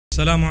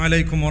Assalamu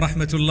alaikum wa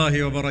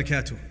rahmatullahi wa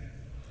barakatuh.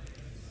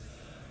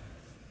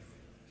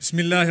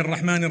 Bismillahir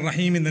Rahmanir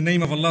Rahim. In the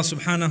name of Allah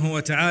subhanahu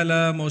wa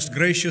ta'ala, most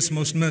gracious,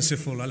 most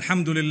merciful.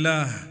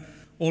 Alhamdulillah.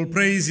 All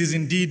praise is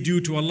indeed due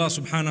to Allah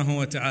subhanahu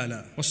wa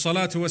ta'ala.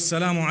 Wassalatu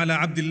wassalamu ala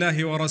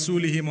abdillahi wa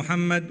rasulihi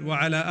Muhammad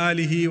wa ala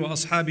alihi wa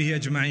ashabihi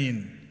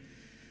ajma'een.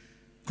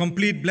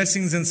 Complete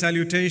blessings and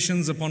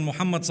salutations upon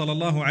Muhammad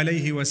sallallahu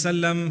alayhi wa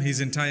sallam,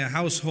 his entire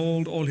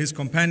household, all his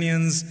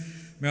companions.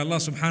 May Allah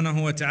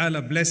subhanahu wa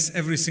ta'ala bless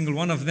every single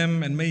one of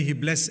them, and may He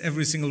bless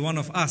every single one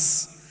of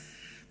us.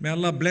 May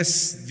Allah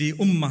bless the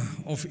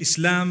ummah of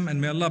Islam,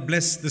 and may Allah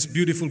bless this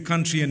beautiful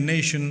country and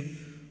nation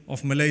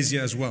of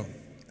Malaysia as well.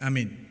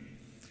 Ameen.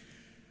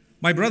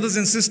 My brothers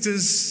and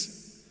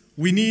sisters,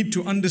 we need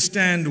to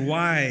understand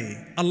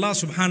why Allah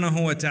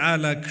subhanahu wa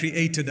ta'ala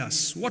created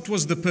us. What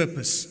was the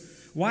purpose?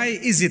 Why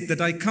is it that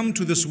I come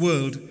to this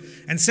world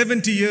and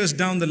 70 years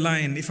down the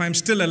line, if I'm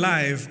still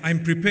alive,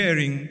 I'm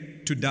preparing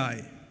to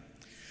die?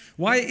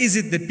 Why is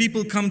it that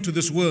people come to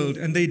this world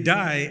and they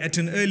die at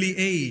an early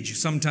age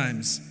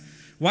sometimes?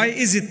 Why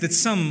is it that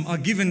some are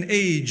given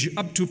age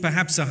up to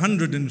perhaps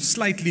 100 and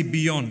slightly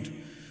beyond?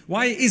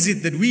 Why is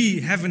it that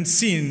we haven't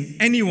seen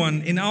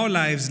anyone in our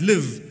lives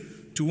live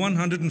to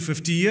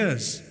 150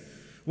 years?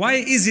 Why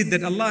is it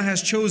that Allah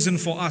has chosen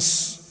for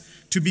us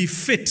to be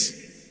fit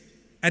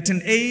at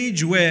an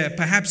age where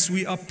perhaps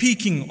we are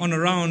peaking on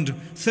around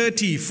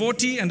 30,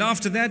 40, and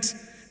after that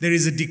there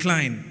is a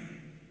decline?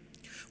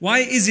 Why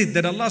is it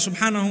that Allah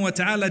subhanahu wa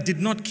ta'ala did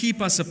not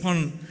keep us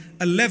upon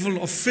a level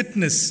of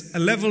fitness, a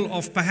level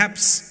of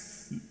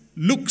perhaps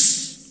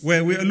looks,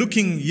 where we are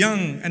looking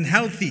young and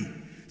healthy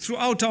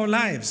throughout our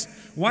lives?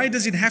 Why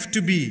does it have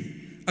to be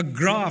a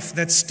graph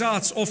that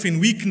starts off in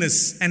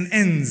weakness and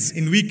ends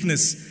in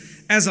weakness?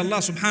 As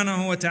Allah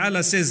subhanahu wa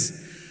ta'ala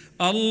says,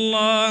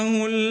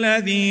 الله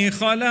الذي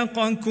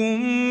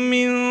خلقكم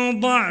من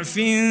ضعف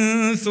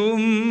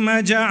ثم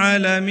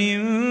جعل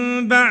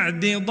من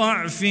بعد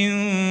ضعف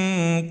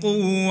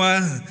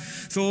قوة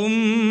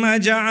ثم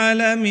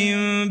جعل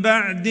من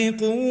بعد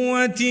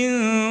قوة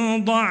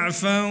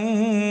ضعفا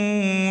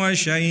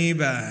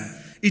وشيبة.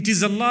 It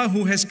is Allah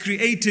who has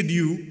created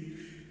you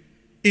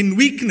in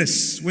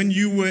weakness. When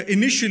you were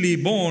initially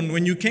born,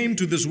 when you came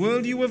to this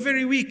world, you were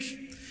very weak.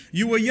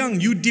 You were young,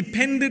 you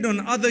depended on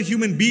other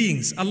human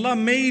beings. Allah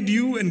made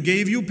you and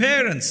gave you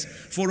parents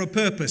for a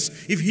purpose.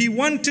 If He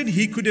wanted,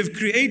 He could have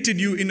created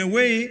you in a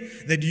way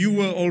that you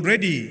were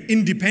already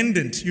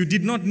independent. You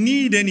did not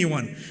need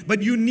anyone,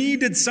 but you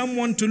needed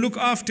someone to look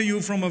after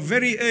you from a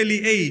very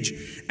early age.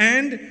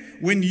 And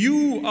when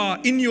you are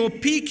in your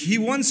peak, He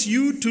wants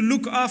you to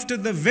look after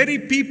the very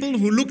people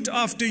who looked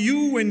after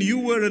you when you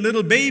were a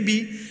little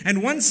baby.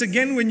 And once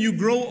again, when you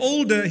grow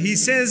older, He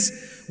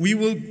says,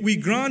 we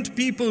grant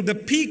people the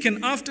peak,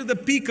 and after the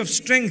peak of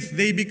strength,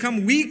 they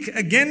become weak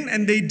again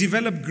and they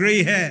develop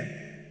gray hair.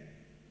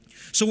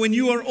 So when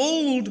you are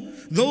old,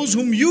 those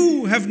whom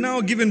you have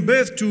now given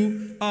birth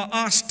to are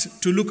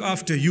asked to look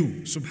after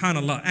you.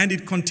 Subhanallah. And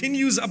it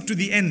continues up to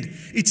the end.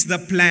 It's the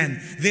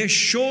plan. There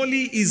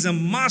surely is a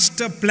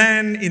master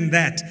plan in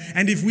that.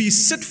 And if we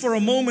sit for a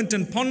moment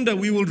and ponder,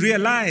 we will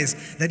realize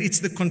that it's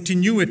the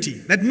continuity.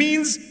 That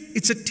means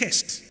it's a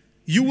test.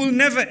 You will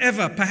never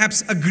ever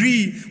perhaps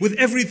agree with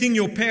everything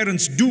your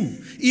parents do,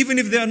 even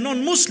if they are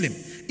non-Muslim,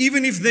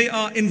 even if they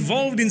are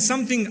involved in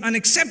something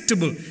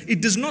unacceptable. It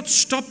does not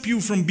stop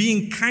you from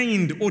being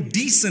kind or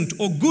decent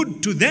or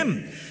good to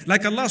them.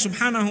 Like Allah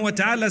subhanahu wa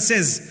ta'ala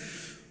says,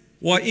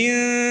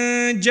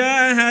 وَإِن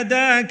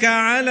جَاهَدَاكَ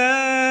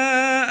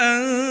عَلَىٰ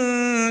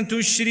أَن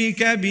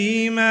تُشْرِكَ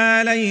بِي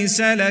مَا لَيْسَ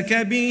لَكَ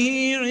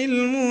بِهِ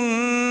عِلْمٌ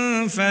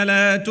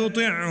فَلَا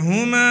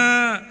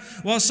تُطِعْهُمَا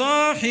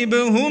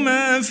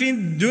وَصَاحِبْهُمَا فِي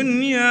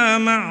الدُّنْيَا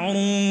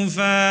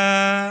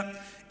مَعْرُوفًا.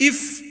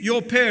 If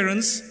your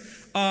parents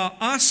are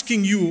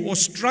asking you or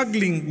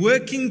struggling,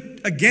 working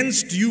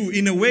against you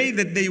in a way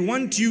that they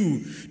want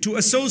you to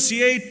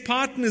associate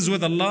partners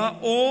with Allah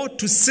or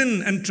to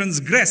sin and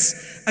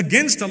transgress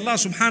against Allah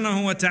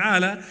subhanahu wa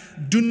ta'ala,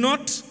 do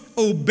not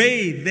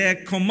obey their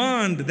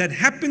command that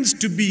happens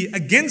to be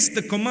against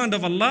the command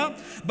of Allah,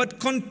 but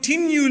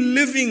continue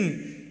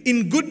living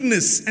in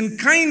goodness and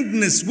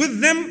kindness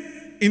with them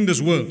in this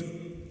world.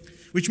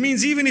 Which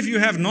means even if you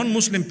have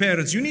non-Muslim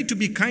parents, you need to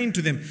be kind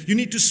to them. You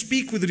need to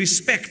speak with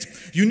respect.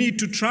 You need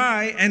to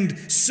try and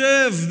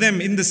serve them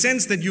in the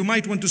sense that you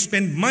might want to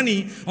spend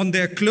money on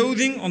their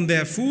clothing, on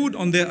their food,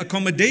 on their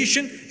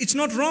accommodation. It's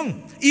not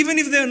wrong. Even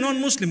if they're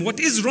non-Muslim. What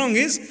is wrong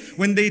is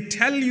when they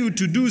tell you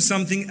to do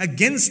something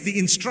against the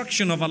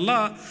instruction of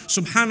Allah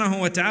subhanahu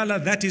wa ta'ala,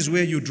 that is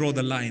where you draw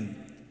the line.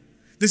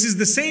 This is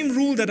the same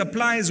rule that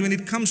applies when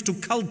it comes to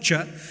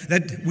culture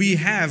that we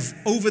have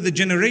over the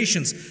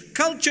generations.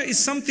 Culture is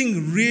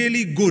something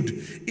really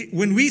good.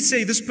 When we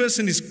say this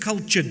person is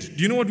cultured,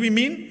 do you know what we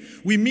mean?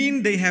 We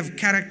mean they have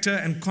character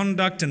and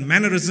conduct and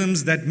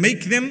mannerisms that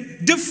make them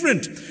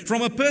different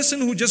from a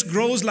person who just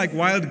grows like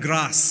wild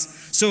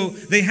grass. So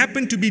they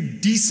happen to be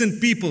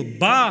decent people,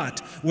 but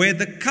where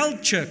the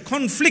culture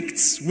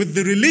conflicts with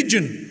the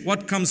religion,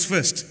 what comes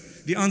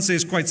first? The answer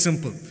is quite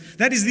simple.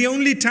 That is the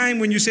only time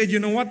when you said, you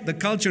know what, the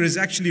culture is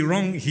actually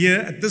wrong here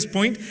at this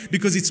point,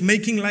 because it's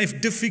making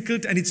life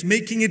difficult and it's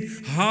making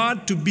it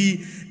hard to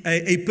be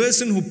a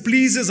person who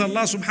pleases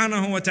Allah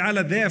subhanahu wa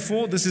ta'ala.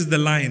 Therefore, this is the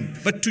line.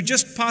 But to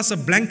just pass a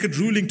blanket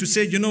ruling to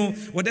say, you know,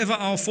 whatever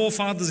our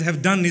forefathers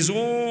have done is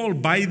all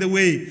by the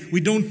way, we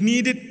don't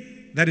need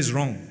it, that is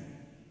wrong.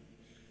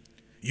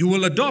 You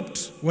will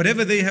adopt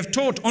whatever they have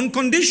taught on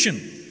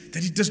condition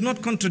that it does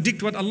not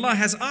contradict what Allah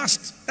has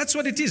asked. That's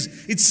what it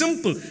is. It's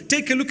simple.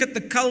 Take a look at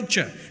the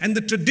culture and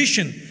the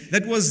tradition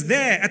that was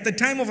there at the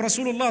time of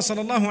Rasulullah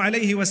sallallahu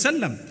alaihi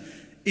wasallam.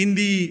 In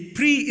the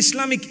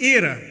pre-Islamic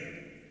era,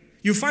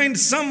 you find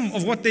some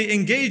of what they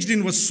engaged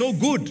in was so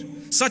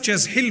good, such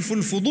as Hilful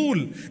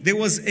Fudul. There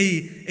was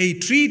a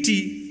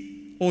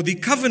treaty or the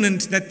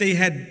covenant that they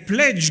had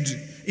pledged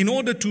in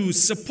order to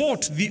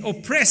support the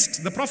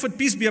oppressed. The Prophet,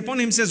 peace be upon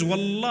him, says,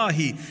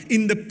 Wallahi,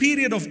 in the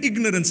period of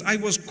ignorance, I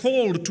was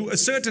called to a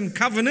certain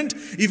covenant.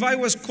 If I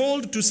was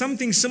called to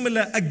something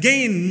similar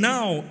again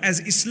now,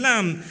 as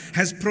Islam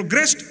has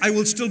progressed, I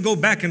will still go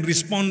back and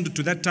respond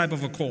to that type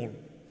of a call.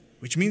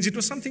 Which means it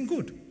was something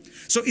good.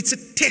 So it's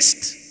a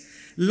test.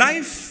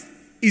 Life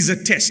is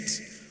a test.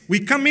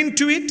 We come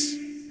into it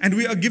and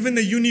we are given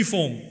a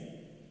uniform.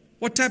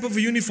 What type of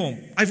a uniform?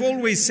 I've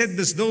always said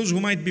this, those who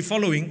might be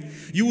following,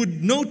 you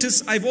would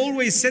notice I've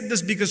always said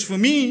this because for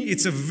me,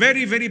 it's a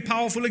very, very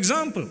powerful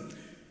example.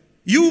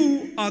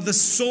 You are the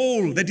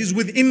soul that is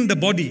within the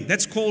body.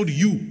 That's called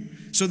you.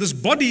 So this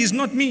body is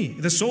not me,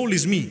 the soul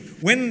is me.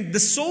 When the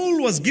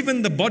soul was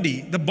given the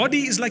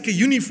body is like a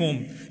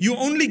uniform. You're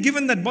only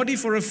given that body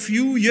for a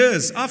few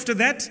years. After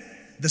that,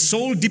 the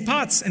soul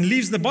departs and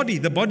leaves the body.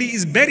 The body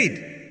is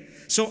buried.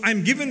 So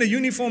I'm given a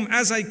uniform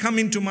as I come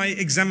into my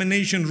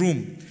examination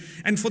room.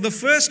 And for the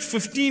first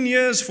 15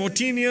 years,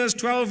 14 years,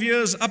 12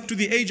 years, up to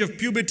the age of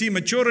puberty,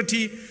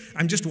 maturity,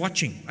 I'm just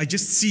watching. I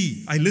just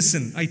see, I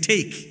listen, I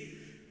take,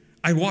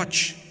 I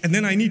watch. And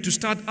then I need to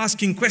start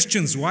asking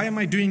questions. Why am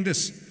I doing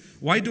this?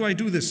 Why do I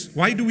do this?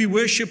 Why do we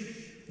worship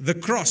the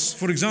cross?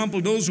 For example,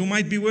 those who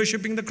might be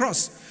worshipping the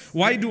cross.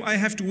 Why do I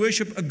have to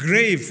worship a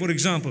grave, for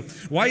example?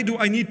 Why do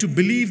I need to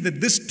believe that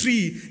this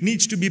tree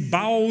needs to be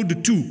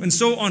bowed to? And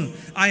so on.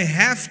 I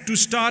have to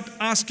start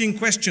asking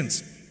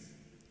questions.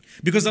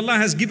 Because Allah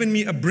has given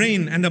me a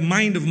brain and a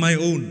mind of my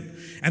own.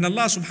 And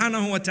Allah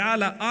subhanahu wa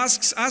ta'ala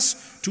asks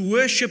us to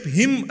worship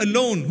Him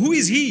alone. Who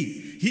is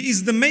He? He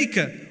is the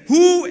maker.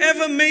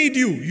 Whoever made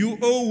you, you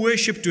owe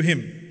worship to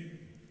Him.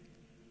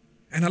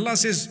 And Allah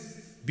says,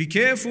 be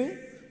careful,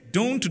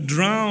 don't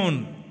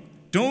drown.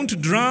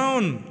 Don't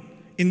drown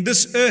in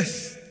this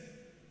earth.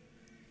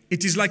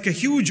 It is like a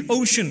huge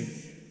ocean.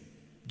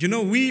 You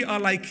know, we are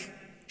like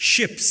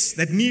ships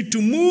that need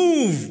to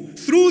move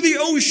through the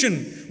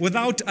ocean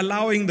without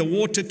allowing the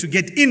water to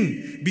get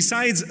in,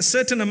 besides a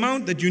certain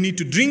amount that you need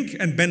to drink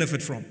and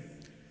benefit from.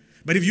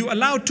 But if you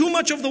allow too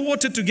much of the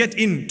water to get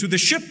in to the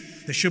ship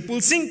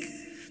will sink.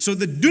 So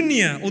the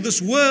dunya, or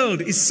this world,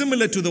 is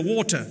similar to the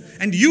water.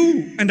 And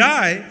you and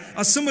I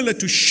are similar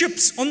to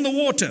ships on the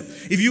water.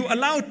 If you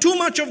allow too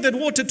much of that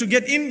water to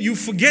get in, you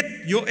forget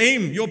your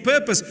aim, your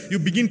purpose. You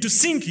begin to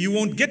sink. You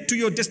won't get to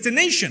your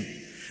destination.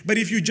 But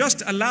if you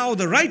just allow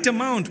the right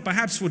amount,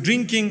 perhaps for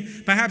drinking,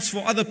 perhaps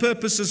for other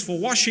purposes, for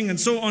washing and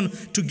so on,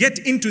 to get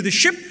into the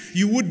ship,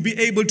 you would be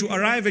able to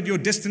arrive at your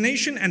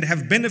destination and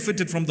have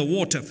benefited from the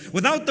water.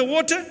 Without the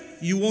water,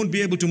 you won't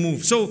be able to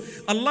move. So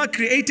Allah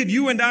created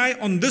you and I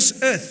on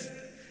this earth.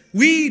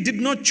 We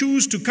did not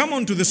choose to come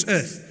onto this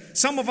earth.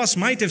 Some of us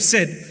might have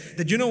said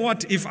that, you know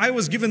what, if I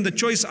was given the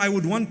choice, I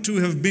would want to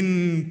have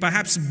been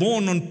perhaps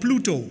born on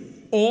Pluto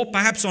or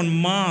perhaps on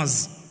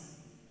Mars.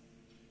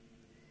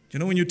 You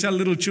know, when you tell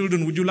little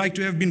children, would you like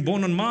to have been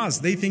born on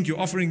Mars? They think you're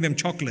offering them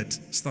chocolate.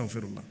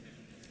 Astaghfirullah.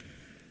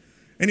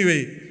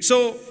 Anyway,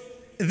 so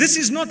this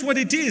is not what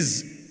it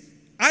is.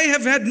 I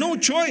have had no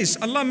choice.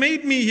 Allah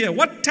made me here.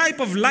 What type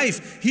of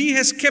life He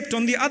has kept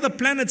on the other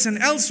planets and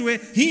elsewhere,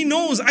 He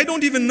knows. I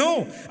don't even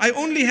know. I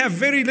only have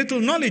very little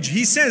knowledge.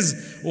 He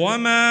says,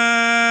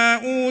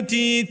 وَمَا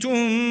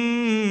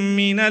أُوتِيتُم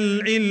مِّنَ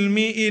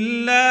الْعِلْمِ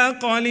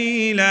إِلَّا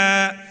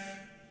قَلِيلًا.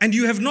 And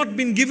you have not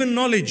been given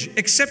knowledge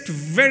except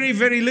very,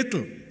 very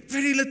little.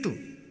 Very little.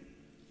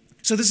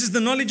 So this is the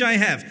knowledge I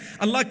have.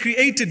 Allah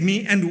created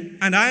me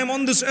and I am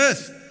on this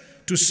earth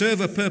to serve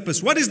a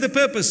purpose. What is the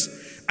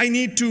purpose? I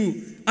need to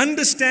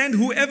understand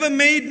whoever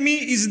made me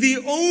is the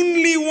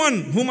only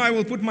one whom I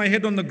will put my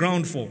head on the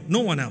ground for.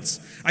 No one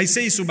else. I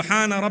say,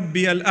 Subhana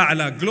Rabbi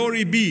al-A'la.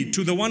 Glory be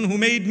to the one who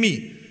made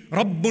me.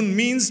 Rabbun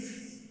means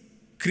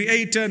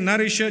creator,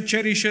 nourisher,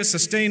 cherisher,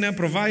 sustainer,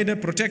 provider,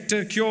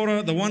 protector,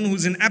 curer, the one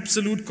who's in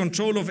absolute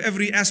control of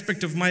every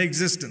aspect of my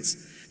existence.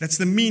 That's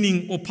the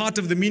meaning or part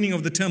of the meaning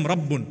of the term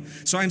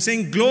Rabbun. So I'm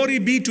saying glory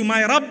be to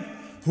my Rabb,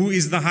 who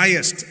is the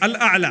highest.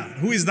 Al-A'la,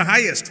 who is the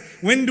highest.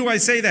 When do I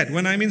say that?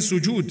 When I'm in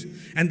sujood.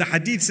 And the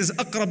hadith says,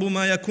 أَقْرَبُ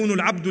مَا يَكُونُ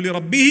الْعَبْدُ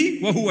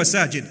لِرَبِّهِ وَهُوَ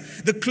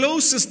سَاجِدٌ. The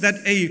closest that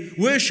a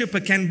worshipper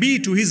can be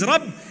to his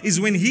Rabb is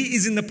when he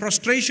is in the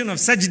prostration of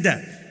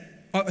sajda.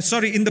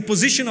 In the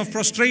position of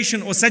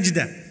prostration or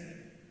sajda.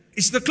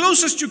 It's the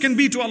closest you can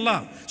be to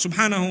Allah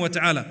subhanahu wa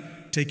ta'ala.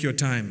 Take your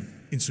time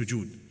in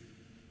sujood.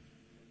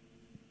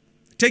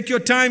 Take your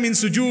time in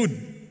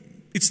sujood.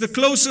 It's the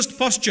closest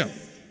posture,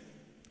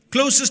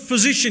 closest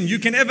position you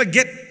can ever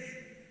get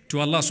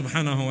to Allah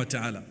subhanahu wa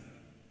ta'ala.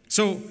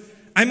 So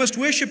I must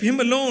worship Him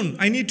alone.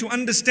 I need to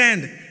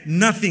understand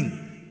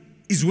nothing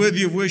is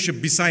worthy of worship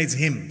besides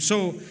Him.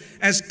 So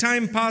as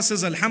time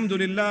passes,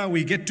 alhamdulillah,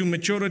 we get to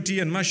maturity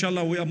and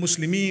mashallah, we are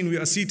Muslimin, we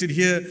are seated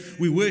here,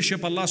 we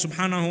worship Allah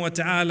subhanahu wa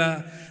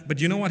ta'ala.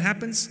 But you know what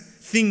happens?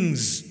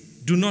 Things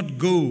do not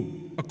go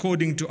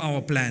according to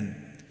our plan.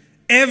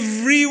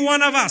 Every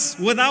one of us,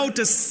 without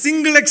a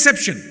single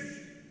exception,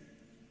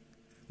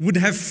 would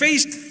have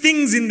faced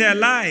things in their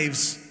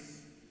lives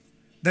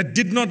that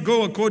did not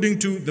go according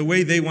to the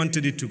way they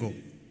wanted it to go.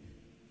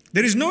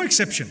 There is no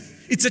exception.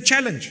 It's a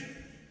challenge.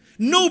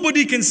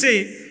 Nobody can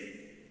say,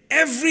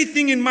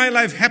 everything in my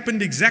life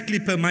happened exactly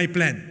per my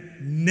plan.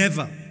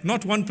 Never.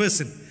 Not one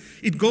person.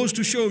 It goes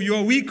to show you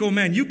are weak, oh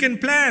man. You can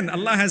plan.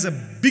 Allah has a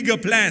bigger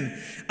plan.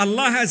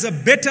 Allah has a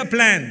better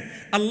plan.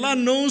 Allah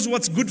knows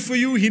what's good for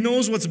you. He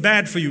knows what's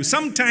bad for you.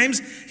 Sometimes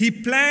He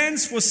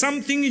plans for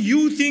something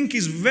you think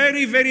is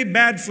very, very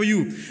bad for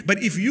you.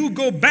 But if you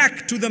go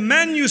back to the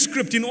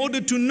manuscript in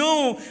order to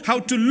know how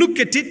to look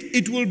at it,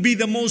 it will be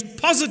the most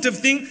positive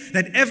thing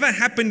that ever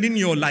happened in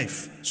your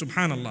life.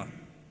 Subhanallah.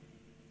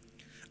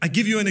 I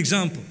give you an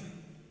example.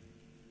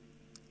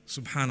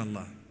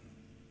 Subhanallah.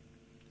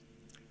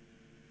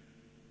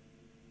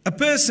 A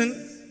person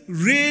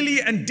really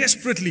and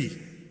desperately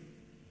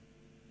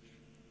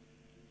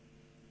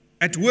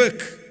at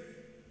work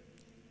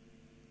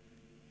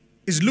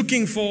is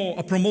looking for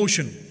a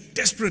promotion.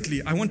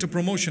 Desperately, I want a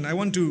promotion. I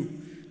want to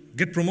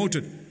get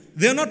promoted.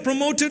 They are not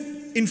promoted.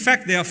 In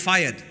fact, they are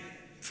fired.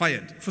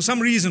 Fired for some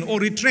reason, or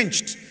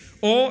retrenched.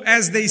 Or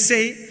as they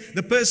say,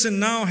 the person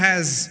now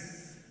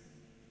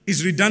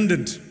is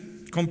redundant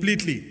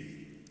completely.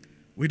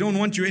 We don't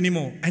want you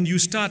anymore. And you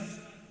start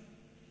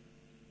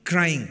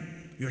crying.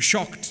 You're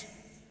shocked.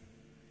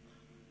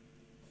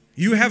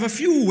 You have a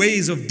few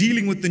ways of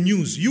dealing with the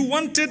news. You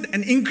wanted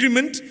an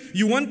increment,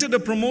 you wanted a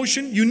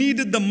promotion, you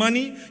needed the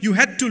money, you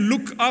had to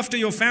look after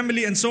your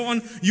family and so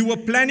on. You were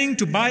planning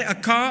to buy a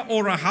car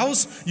or a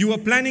house. You were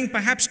planning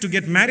perhaps to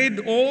get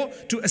married or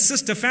to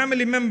assist a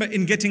family member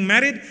in getting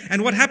married.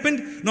 And what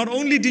happened? Not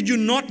only did you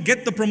not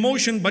get the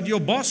promotion, but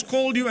your boss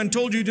called you and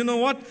told you, you know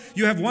what?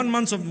 You have 1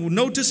 month of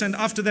notice and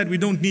after that we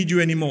don't need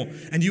you anymore.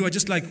 And you are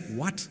just like,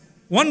 what?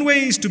 One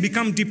way is to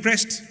become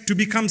depressed, to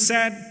become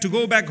sad, to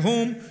go back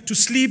home, to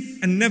sleep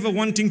and never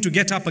wanting to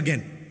get up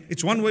again.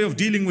 It's one way of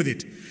dealing with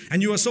it.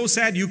 And you are so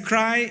sad, you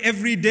cry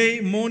every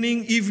day,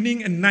 morning,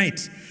 evening and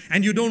night.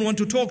 And you don't want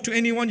to talk to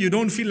anyone, you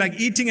don't feel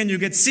like eating and you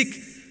get sick.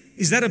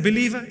 Is that a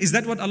believer? Is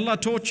that what Allah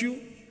taught you?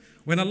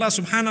 When Allah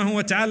subhanahu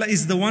wa ta'ala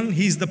is the one,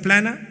 He's the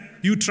planner.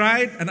 You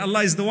tried and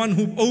Allah is the one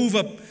who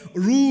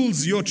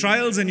overrules your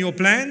trials and your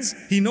plans.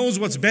 He knows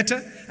what's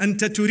better.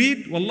 Anta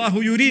turid,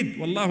 wallahu yurid,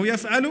 wallahu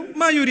yaf'alu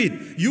ma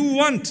yurid. You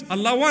want,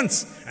 Allah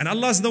wants. And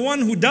Allah's the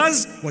one who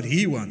does what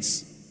He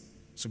wants.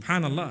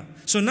 Subhanallah.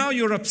 So now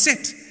you're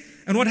upset.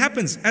 And what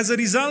happens? As a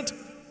result,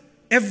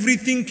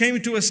 everything came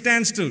to a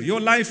standstill. Your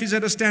life is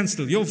at a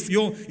standstill. If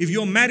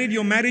you're married,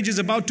 your marriage is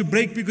about to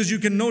break because you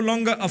can no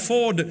longer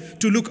afford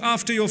to look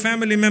after your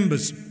family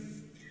members.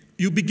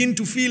 You begin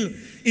to feel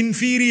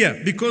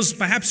inferior because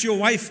perhaps your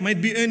wife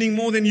might be earning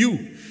more than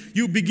you.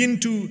 You begin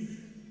to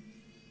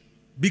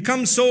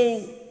become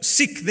so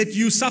sick that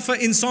you suffer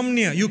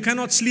insomnia. You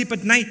cannot sleep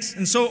at night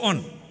and so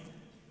on.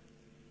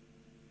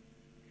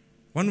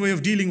 One way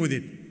of dealing with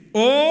it.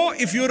 Or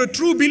if you're a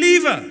true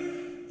believer,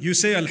 you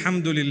say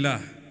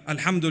Alhamdulillah,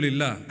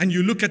 Alhamdulillah. And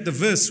you look at the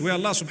verse where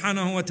Allah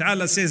subhanahu wa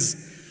ta'ala says,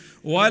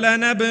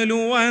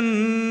 وَلَنَبْلُوَنَّكُمْ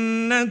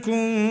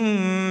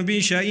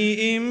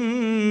بِشَيْءٍ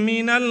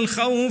مِّنَ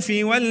الْخَوْفِ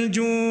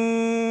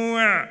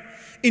وَالْجُوعِ.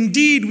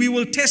 Indeed, we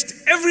will test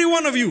every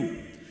one of you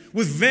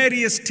with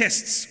various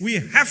tests. We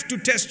have to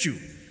test you.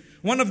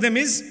 One of them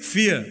is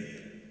fear.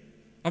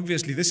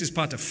 Obviously, this is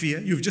part of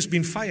fear. You've just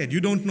been fired. You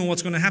don't know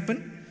what's going to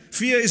happen.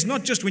 Fear is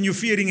not just when you're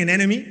fearing an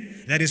enemy.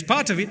 That is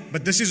part of it,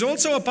 but this is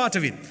also a part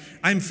of it.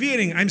 I'm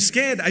fearing, I'm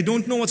scared, I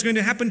don't know what's going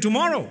to happen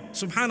tomorrow.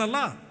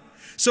 Subhanallah.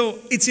 So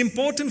it's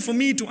important for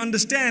me to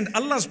understand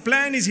Allah's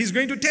plan is He's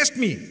going to test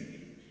me.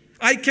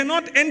 I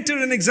cannot enter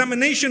an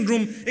examination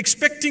room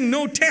expecting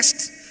no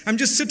test. I'm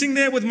just sitting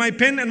there with my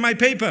pen and my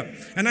paper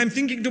and I'm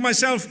thinking to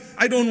myself,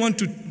 I don't want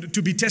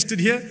to be tested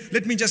here.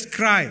 Let me just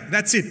cry.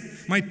 That's it.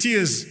 My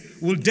tears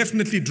will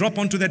definitely drop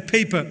onto that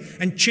paper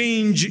and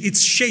change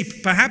its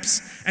shape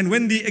perhaps. And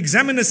when the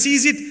examiner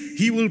sees it,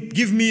 he will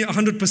give me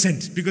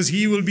 100% because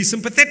he will be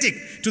sympathetic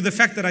to the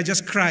fact that I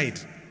just cried.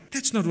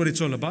 That's not what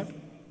it's all about.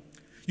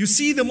 You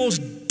see the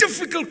most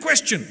difficult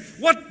question.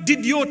 What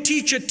did your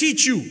teacher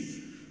teach you?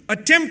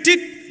 Attempt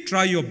it,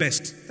 try your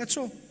best. That's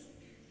all.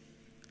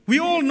 We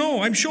all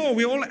know, I'm sure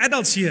we're all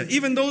adults here,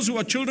 even those who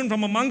are children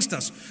from amongst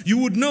us. You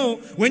would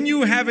know when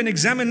you have an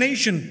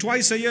examination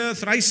twice a year,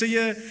 thrice a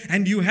year,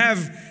 and you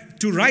have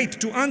to write,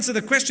 to answer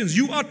the questions,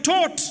 you are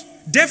taught,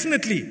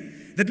 definitely,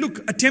 that look,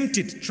 attempt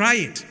it, try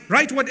it.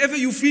 Write whatever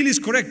you feel is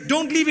correct.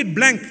 Don't leave it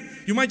blank.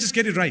 You might just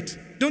get it right.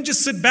 Don't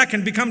just sit back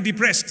and become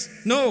depressed.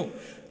 No,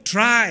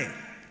 try.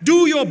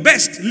 Do your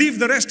best. Leave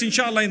the rest,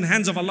 inshallah, in the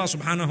hands of Allah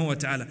subhanahu wa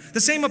ta'ala. The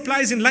same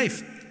applies in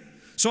life.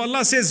 So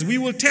Allah says, we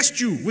will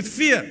test you with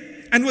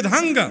fear and with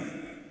hunger.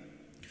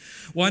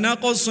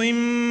 وَنَقْصٍ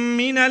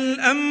مِّنَ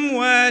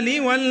الْأَمْوَالِ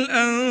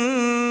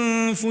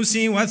وَالْأَنفُسِ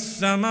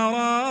وَالثَّمَرَاتِ,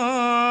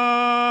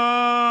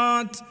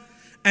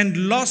 and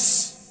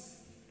loss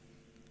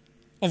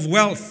of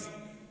wealth,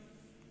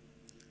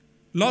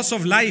 loss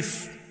of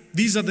life.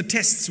 These are the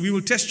tests we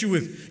will test you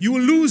with. You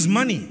will lose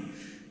money.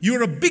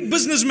 You're a big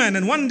businessman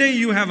and one day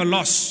you have a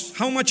loss.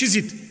 How much is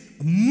it?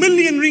 1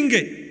 million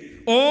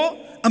ringgit or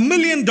 $1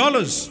 million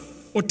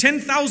or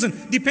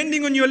 10,000,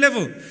 depending on your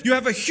level. You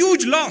have a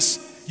huge loss.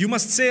 You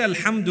must say,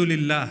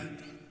 Alhamdulillah,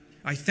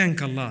 I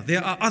thank Allah.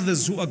 There are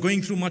others who are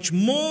going through much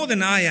more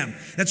than I am.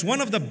 That's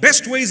one of the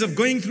best ways of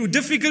going through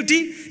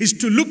difficulty, is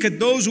to look at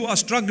those who are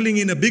struggling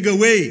in a bigger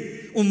way.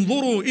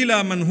 Unzuru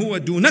ila man huwa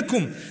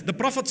dunakum. The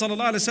Prophet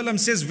ﷺ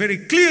says very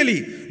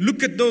clearly,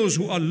 look at those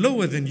who are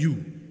lower than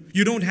you.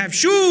 You don't have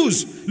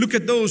shoes. Look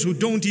at those who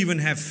don't even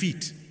have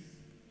feet.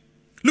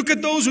 Look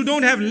at those who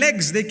don't have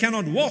legs. They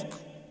cannot walk.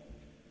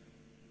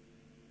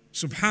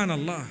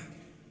 Subhanallah.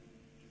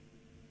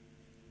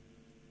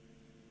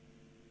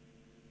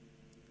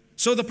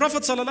 So the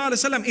Prophet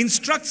ﷺ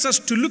instructs us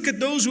to look at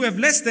those who have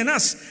less than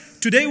us.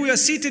 Today we are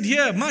seated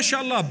here,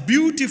 mashallah,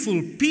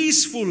 beautiful,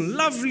 peaceful,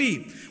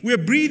 lovely. We are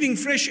breathing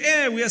fresh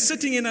air. We are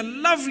sitting in a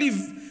lovely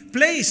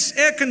place,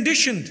 air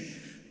conditioned.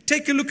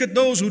 Take a look at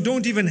those who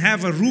don't even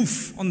have a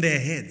roof on their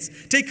heads.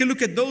 Take a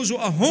look at those who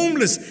are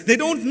homeless. They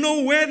don't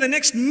know where the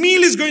next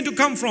meal is going to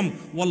come from.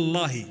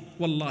 Wallahi,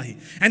 wallahi.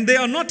 And they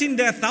are not in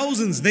their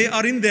thousands. They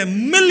are in their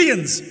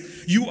millions.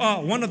 You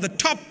are one of the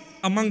top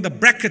among the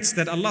brackets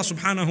that Allah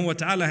subhanahu wa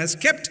ta'ala has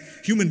kept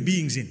human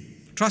beings in.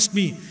 Trust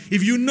me,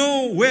 if you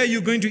know where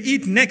you're going to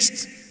eat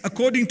next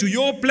according to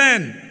your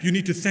plan, you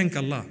need to thank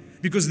Allah.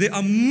 Because there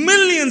are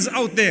millions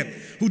out there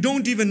who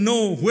don't even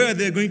know where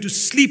they're going to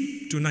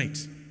sleep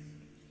tonight.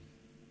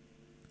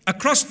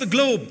 Across the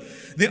globe,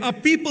 there are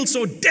people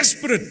so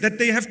desperate that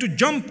they have to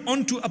jump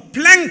onto a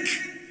plank,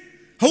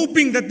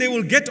 hoping that they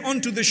will get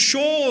onto the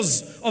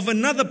shores of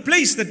another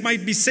place that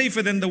might be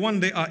safer than the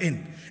one they are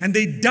in. And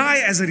they die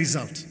as a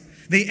result.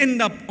 They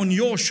end up on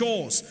your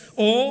shores,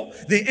 or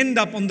they end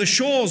up on the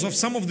shores of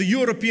some of the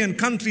European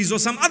countries or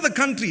some other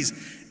countries.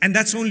 And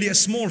that's only a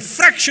small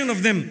fraction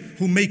of them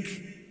who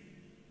make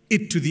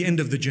it to the end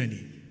of the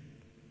journey.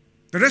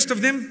 The rest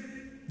of them,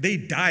 they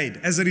died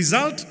as a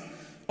result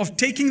of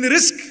taking the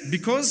risk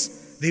because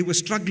they were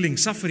struggling,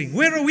 suffering.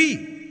 Where are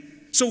we?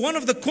 So one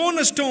of the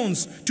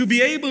cornerstones to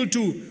be able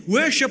to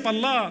worship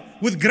Allah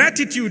with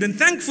gratitude and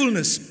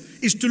thankfulness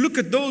is to look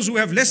at those who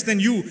have less than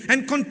you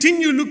and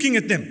continue looking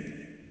at them.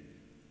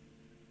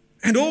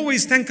 And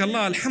always thank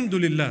Allah,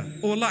 Alhamdulillah.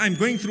 Oh Allah, I'm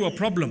going through a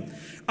problem.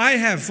 I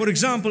have, for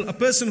example, a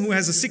person who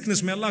has a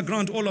sickness. May Allah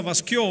grant all of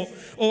us cure.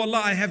 Oh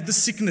Allah, I have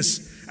this sickness.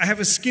 I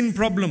have a skin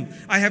problem.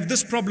 I have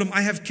this problem.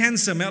 I have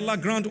cancer. May Allah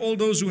grant all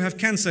those who have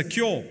cancer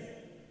cure.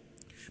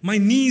 My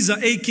knees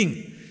are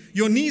aching.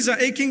 Your knees are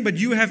aching, but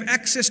you have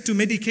access to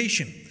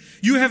medication.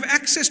 You have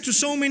access to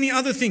so many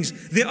other things.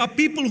 There are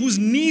people whose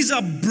knees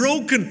are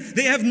broken.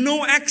 They have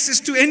no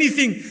access to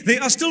anything. They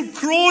are still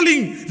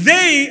crawling.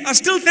 They are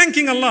still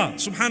thanking Allah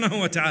subhanahu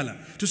wa ta'ala.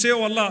 To say,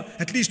 oh Allah,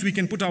 at least we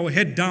can put our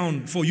head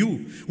down for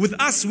you. With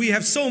us, we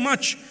have so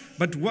much.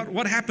 But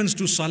what happens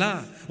to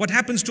salah? What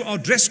happens to our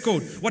dress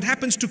code? What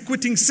happens to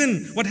quitting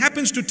sin? What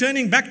happens to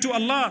turning back to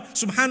Allah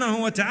subhanahu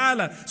wa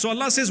ta'ala? So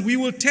Allah says, we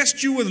will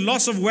test you with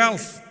loss of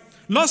wealth.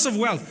 Loss of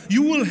wealth.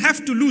 You will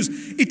have to lose.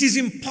 It is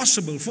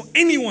impossible for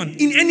anyone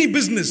in any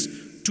business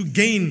to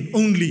gain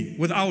only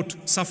without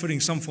suffering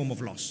some form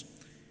of loss.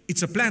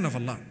 It's a plan of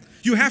Allah.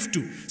 You have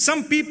to.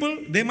 Some people,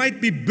 they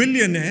might be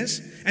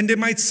billionaires and they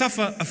might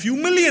suffer a few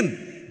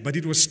million, but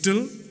it was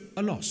still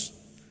a loss.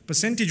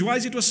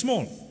 Percentage-wise, it was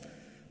small.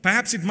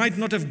 Perhaps it might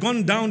not have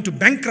gone down to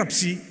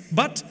bankruptcy,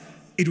 but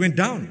it went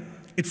down.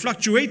 It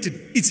fluctuated.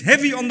 It's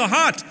heavy on the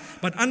heart.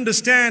 But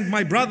understand,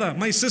 my brother,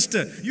 my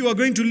sister, you are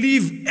going to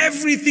leave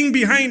everything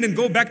behind and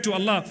go back to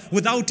Allah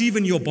without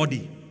even your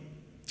body.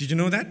 Did you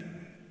know that?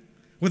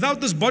 Without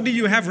this body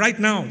you have right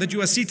now that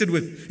you are seated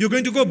with, you're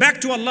going to go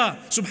back to Allah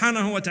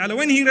subhanahu wa ta'ala.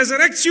 When He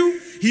resurrects you,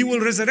 He will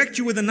resurrect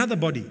you with another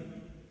body.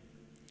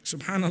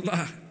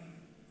 Subhanallah.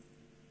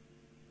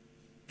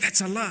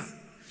 That's Allah.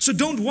 So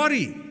don't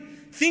worry.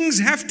 Things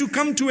have to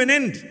come to an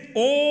end.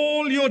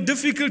 All your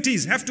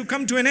difficulties have to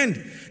come to an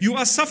end. You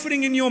are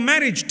suffering in your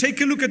marriage.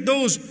 Take a look at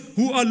those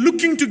who are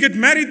looking to get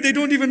married. They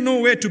don't even know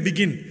where to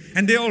begin.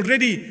 And they're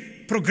already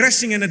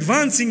progressing and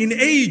advancing in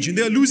age. And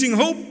they're losing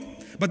hope.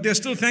 But they're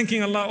still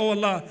thanking Allah. Oh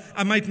Allah,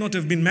 I might not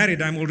have been married.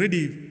 I'm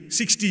already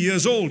 60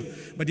 years old.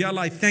 But Ya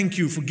Allah, I thank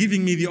you for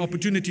giving me the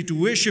opportunity to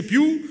worship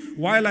you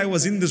while I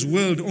was in this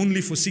world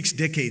only for 6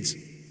 decades.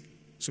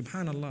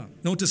 Subhanallah.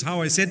 Notice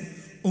how I said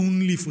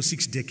only for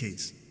 6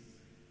 decades.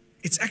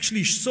 It's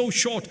actually so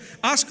short.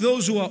 Ask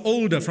those who are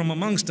older from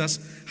amongst us,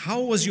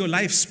 how was your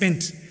life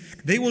spent?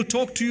 They will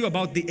talk to you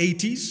about the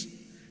 80s,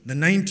 the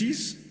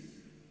 90s,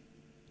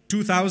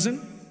 2000,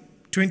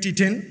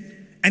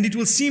 2010, and it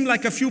will seem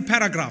like a few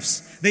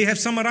paragraphs. They have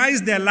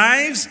summarized their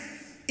lives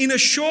in a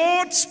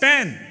short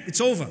span. It's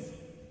over.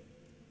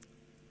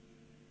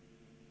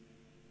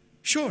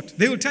 Short.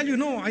 They will tell you,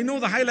 no, I know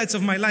the highlights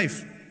of my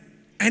life.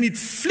 And it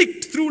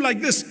flicked through like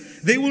this.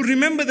 They will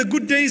remember the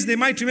good days. They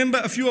might remember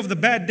a few of the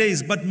bad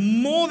days. But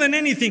more than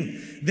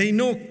anything, they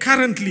know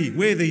currently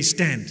where they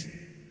stand.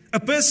 A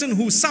person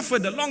who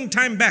suffered a long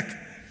time back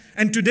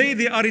and today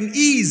they are in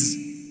ease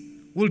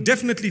will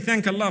definitely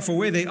thank Allah for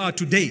where they are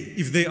today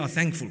if they are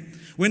thankful.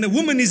 When a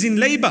woman is in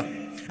labor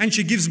and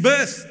she gives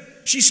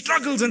birth, she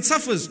struggles and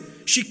suffers.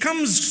 She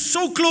comes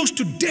so close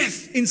to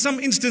death in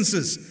some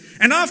instances.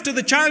 And after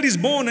the child is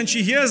born and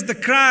she hears the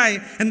cry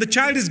and the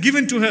child is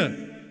given to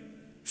her,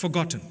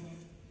 forgotten.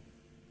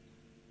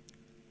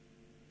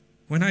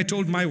 When I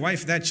told my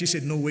wife that, she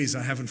said, no ways,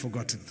 I haven't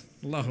forgotten.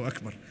 Allahu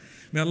Akbar.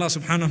 May Allah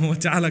subhanahu wa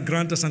ta'ala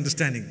grant us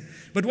understanding.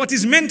 But what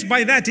is meant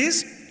by that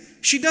is,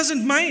 she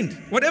doesn't mind.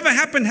 Whatever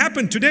happened,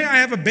 happened. Today I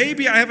have a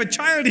baby, I have a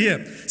child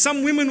here.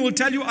 Some women will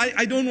tell you,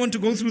 I don't want to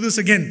go through this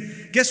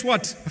again. Guess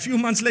what? A few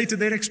months later,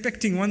 they're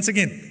expecting once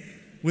again.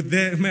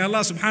 May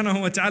Allah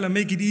subhanahu wa ta'ala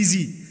make it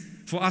easy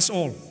for us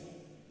all.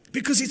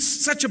 Because it's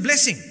such a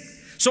blessing.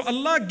 So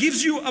Allah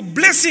gives you a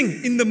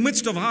blessing in the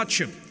midst of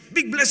hardship.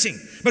 Big blessing.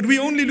 But we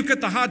only look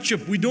at the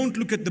hardship. We don't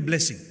look at the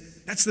blessing.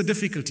 That's the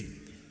difficulty.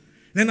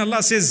 Then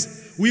Allah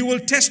says, we will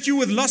test you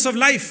with loss of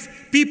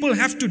life. People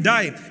have to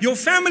die. Your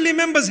family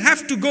members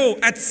have to go.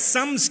 At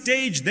some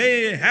stage,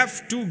 they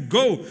have to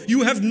go.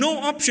 You have no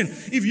option.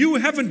 If you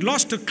haven't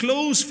lost a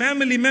close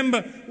family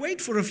member, wait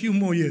for a few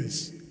more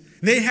years.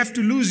 They have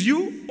to lose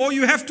you or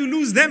you have to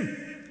lose them.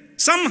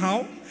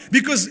 Somehow,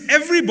 because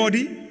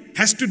everybody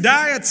has to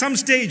die at some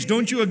stage.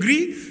 Don't you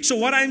agree? So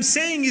what I'm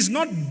saying is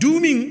not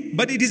dooming,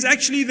 but it is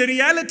actually the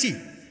reality.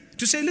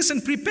 To say,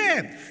 listen,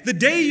 prepare. The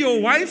day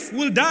your wife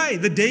will die,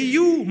 the day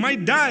you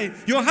might die,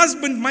 your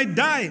husband might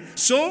die.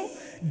 So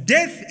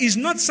death is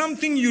not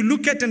something you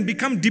look at and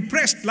become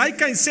depressed.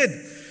 Like I said,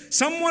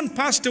 someone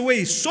passed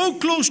away so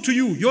close to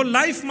you, your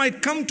life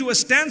might come to a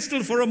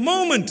standstill for a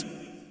moment.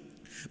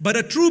 But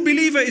a true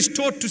believer is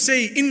taught to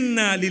say,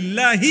 Inna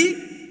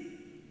lillahi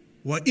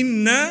wa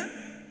inna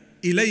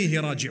ilayhi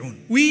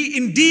raji'un. We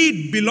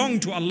indeed belong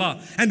to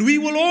Allah and we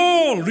will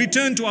all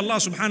return to Allah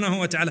subhanahu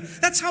wa ta'ala.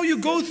 That's how you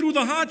go through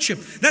the hardship.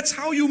 That's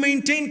how you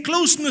maintain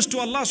closeness to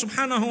Allah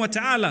subhanahu wa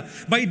ta'ala,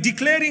 by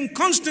declaring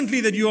constantly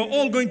that you are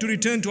all going to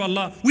return to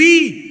Allah.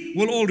 We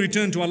will all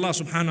return to Allah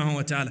subhanahu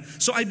wa ta'ala.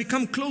 So I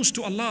become close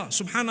to Allah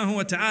subhanahu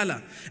wa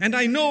ta'ala, and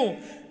I know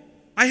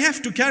I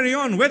have to carry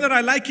on whether I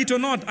like it or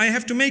not. I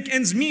have to make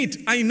ends meet.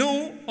 I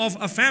know of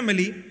a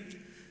family.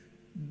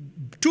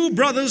 2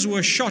 brothers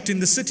were shot in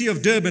the city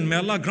of Durban, may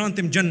Allah grant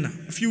them Jannah,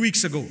 a few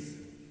weeks ago.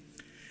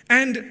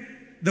 And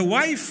the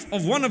wife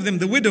of one of them,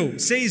 the widow,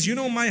 says, you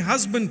know, my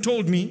husband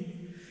told me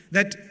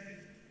that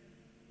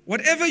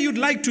whatever you'd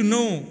like to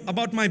know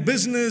about my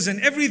business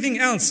and everything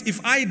else, if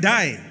I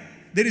die,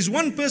 there is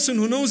one person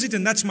who knows it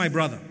and that's my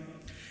brother.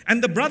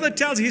 And the brother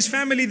tells his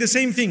family the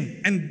same thing,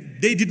 and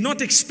they did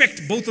not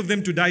expect both of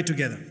them to die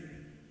together.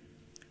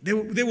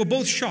 They were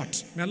both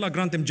shot. May Allah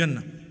grant them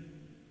Jannah.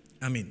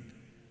 Ameen.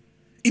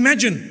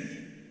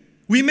 Imagine,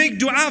 we make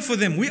dua for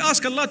them. We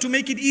ask Allah to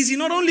make it easy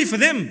not only for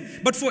them,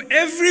 but for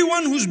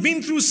everyone who's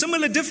been through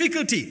similar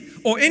difficulty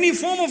or any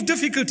form of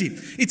difficulty.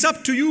 It's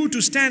up to you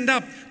to stand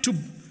up, to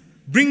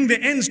bring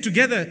the ends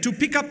together, to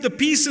pick up the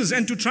pieces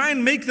and to try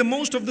and make the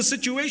most of the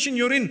situation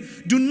you're in.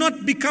 Do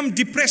not become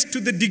depressed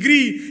to the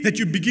degree that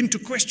you begin to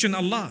question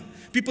Allah.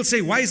 People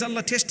say, why is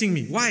Allah testing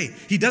me? Why?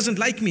 He doesn't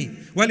like me.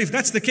 Well, if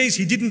that's the case,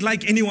 He didn't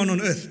like anyone on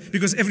earth,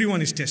 because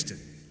everyone is tested.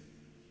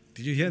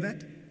 Did you hear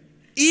that?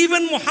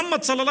 Even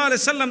Muhammad sallallahu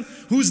alaihi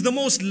wasallam, who's the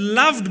most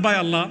loved by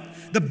Allah,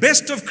 the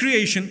best of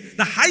creation,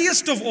 the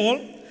highest of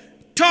all,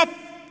 top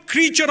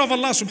creature of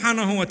Allah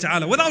subhanahu wa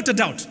ta'ala, without a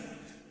doubt,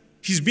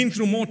 he's been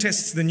through more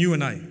tests than you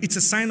and I. It's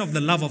a sign of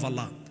the love of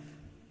Allah.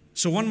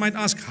 So one might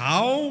ask,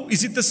 how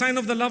is it the sign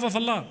of the love of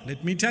Allah?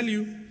 Let me tell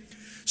you.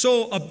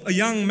 So a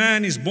young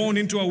man is born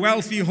into a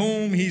wealthy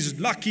home. He's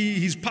lucky,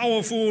 he's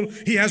powerful,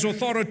 he has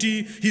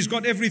authority, he's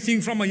got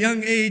everything from a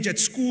young age. At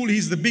school,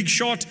 he's the big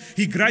shot.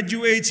 He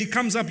graduates, he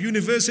comes up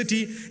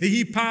university,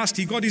 he passed,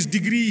 he got his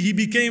degree, he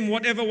became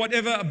whatever,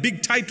 a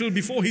big title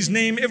before his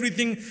name,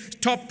 everything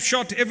top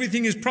shot,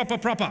 everything is proper.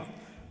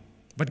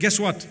 But guess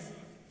what?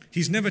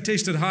 He's never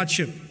tasted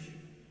hardship.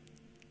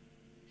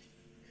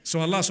 So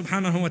Allah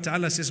subhanahu wa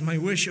ta'ala says, my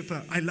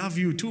worshipper, I love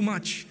you too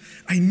much.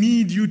 I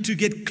need you to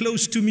get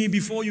close to me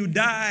before you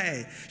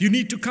die. You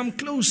need to come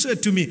closer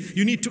to me.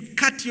 You need to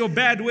cut your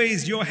bad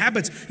ways, your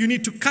habits. You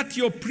need to cut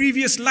your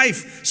previous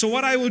life. So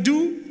what I will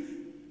do,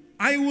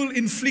 I will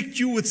inflict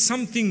you with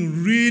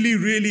something really,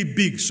 really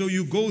big. So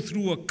you go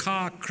through a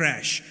car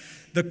crash.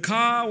 The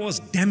car was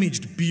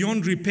damaged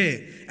beyond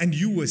repair and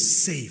you were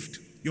saved.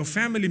 Your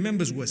family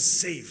members were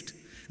saved.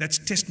 That's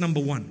test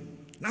number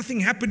 1. Nothing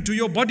happened to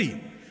your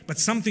body, but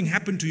something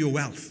happened to your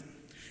wealth.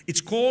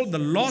 It's called the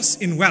loss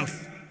in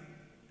wealth.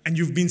 And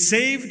you've been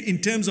saved in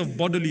terms of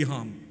bodily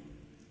harm.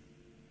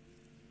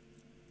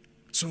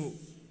 So,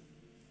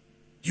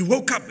 you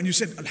woke up and you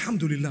said,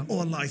 Alhamdulillah, oh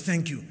Allah, I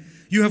thank you.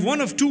 You have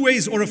one of two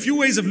ways or a few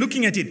ways of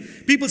looking at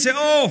it. People say,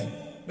 oh,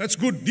 that's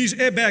good, these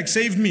airbags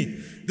saved me.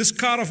 This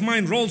car of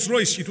mine, Rolls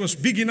Royce, it was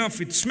big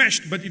enough, it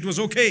smashed, but it was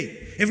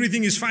okay.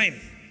 Everything is fine.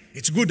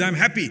 It's good, I'm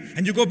happy.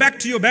 And you go back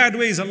to your bad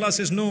ways. Allah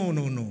says, no,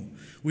 no, no.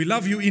 We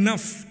love you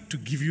enough to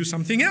give you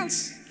something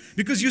else.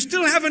 Because you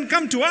still haven't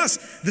come to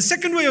us. The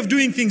second way of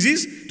doing things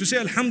is to say,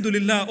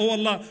 Alhamdulillah, oh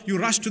Allah, you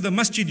rush to the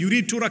masjid, you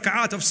read 2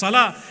 rak'at of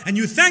salah, and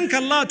you thank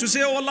Allah to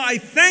say, oh Allah, I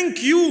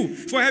thank you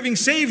for having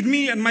saved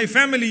me and my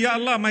family. Ya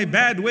Allah, my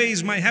bad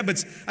ways, my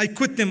habits, I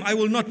quit them. I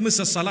will not miss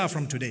a salah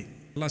from today.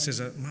 Allah says,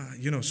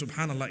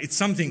 subhanallah, it's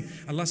something.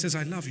 Allah says,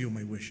 I love you,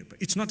 my worshipper.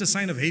 It's not a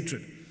sign of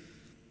hatred.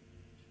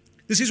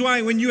 This is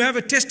why when you have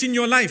a test in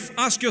your life,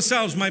 ask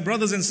yourselves, my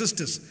brothers and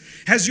sisters,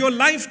 has your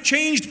life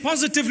changed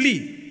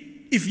positively?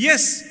 If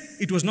yes,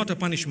 it was not a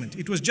punishment.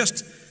 It was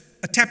just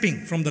a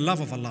tapping from the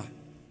love of Allah.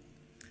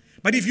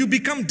 But if you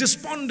become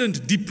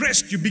despondent,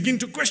 depressed, you begin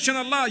to question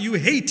Allah, you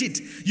hate it,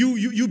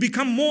 you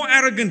become more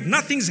arrogant,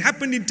 nothing's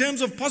happened in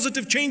terms of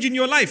positive change in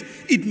your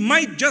life, it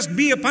might just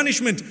be a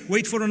punishment.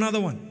 Wait for another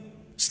one.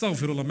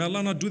 Astaghfirullah, may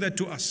Allah not do that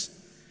to us.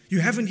 You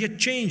haven't yet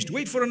changed.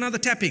 Wait for another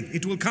tapping.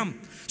 It will come.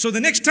 So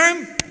the next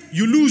time,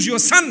 you lose your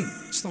son.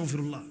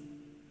 Astaghfirullah.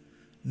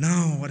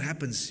 Now what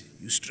happens?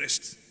 You're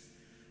stressed.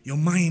 Your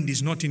mind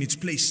is not in its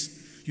place.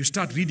 You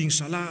start reading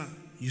salah.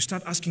 You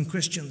start asking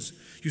questions.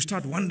 You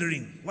start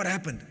wondering, what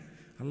happened?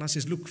 Allah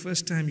says, look,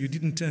 first time you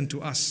didn't turn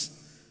to us.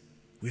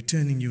 We're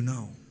turning you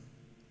now.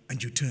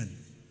 And you turn.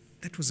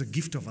 That was a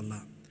gift of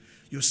Allah.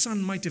 Your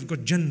son might have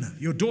got Jannah.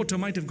 Your daughter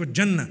might have got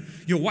Jannah.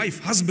 Your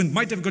wife, husband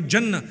might have got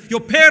Jannah. Your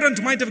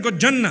parent might have got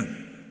Jannah.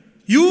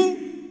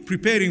 You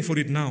preparing for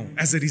it now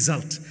as a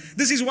result.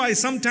 This is why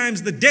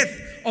sometimes the death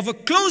of a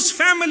close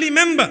family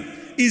member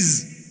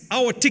is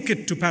our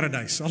ticket to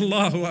paradise.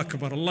 Allahu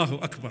Akbar, Allahu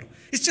Akbar.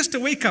 It's just a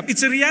wake up.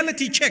 It's a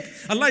reality check.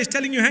 Allah is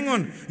telling you, hang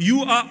on.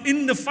 You are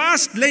in the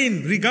fast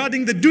lane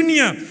regarding the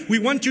dunya. We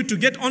want you to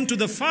get onto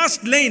the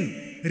fast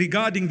lane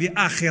regarding the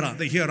akhirah,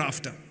 the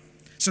hereafter.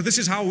 So this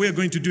is how we're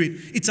going to do it.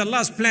 It's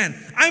Allah's plan.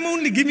 I'm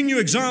only giving you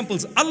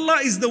examples. Allah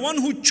is the one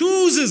who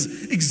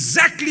chooses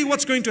exactly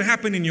what's going to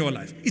happen in your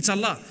life. It's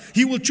Allah.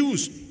 He will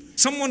choose.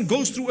 Someone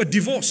goes through a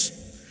divorce.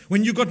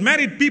 When you got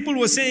married, people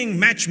were saying,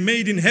 match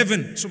made in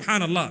heaven.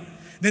 Subhanallah.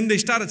 Then they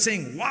started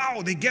saying,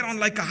 wow, they get on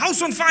like a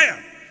house on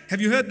fire.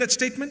 Have you heard that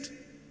statement?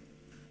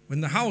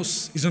 When the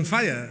house is on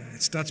fire,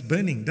 it starts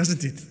burning,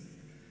 doesn't it?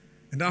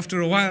 And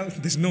after a while,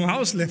 there's no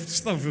house left.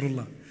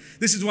 Astaghfirullah.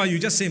 This is why you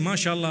just say,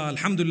 MashaAllah,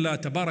 Alhamdulillah,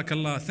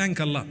 Tabarakallah, thank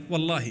Allah,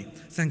 Wallahi,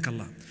 thank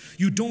Allah.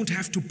 You don't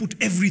have to put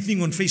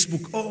everything on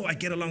Facebook. Oh, I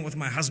get along with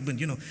my husband,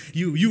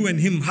 you and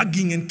him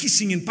hugging and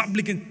kissing in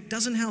public. And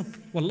doesn't help,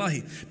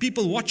 Wallahi.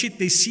 People watch it,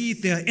 they see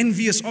it, they are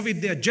envious of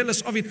it, they are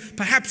jealous of it.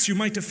 Perhaps you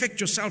might affect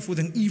yourself with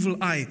an evil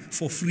eye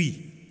for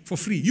free. For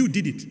free, you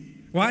did it.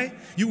 Why?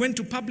 You went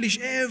to publish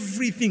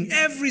everything,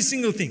 every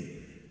single thing.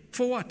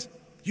 For what?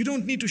 You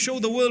don't need to show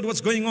the world what's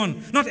going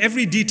on. Not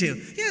every detail.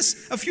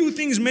 Yes, a few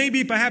things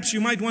maybe perhaps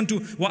you might want to.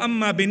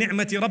 وَأَمَّا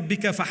بِنِعْمَةِ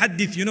رَبِّكَ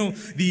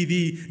فَحَدِّثْ.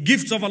 The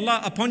gifts of Allah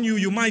upon you,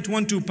 you might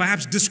want to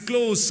perhaps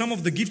disclose some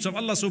of the gifts of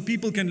Allah so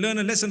people can learn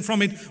a lesson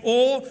from it.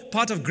 Or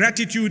part of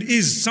gratitude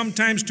is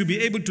sometimes to be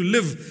able to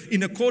live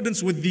in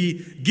accordance with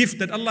the gift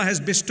that Allah has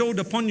bestowed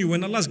upon you.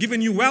 When Allah has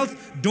given you wealth,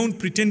 don't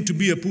pretend to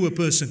be a poor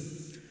person.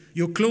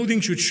 Your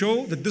clothing should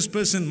show that this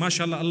person,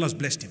 mashallah, Allah has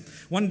blessed him.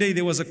 One day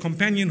there was a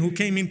companion who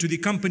came into the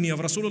company of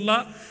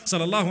Rasulullah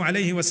sallallahu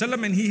alayhi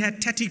wasallam, and he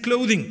had tatty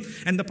clothing.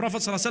 And the Prophet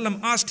sallallahu alayhi wasallam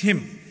asked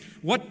him,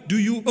 what do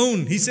you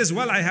own? He says,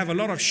 well, I have a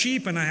lot of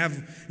sheep and I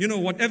have,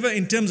 whatever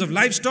in terms of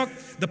livestock.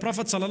 The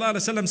Prophet sallallahu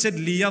alayhi wasallam said,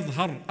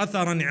 لِيَظْهَرْ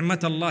أَثَرَ نِعْمَةَ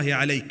اللَّهِ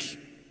عَلَيْكِ.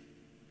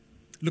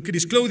 Look at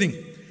his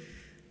clothing.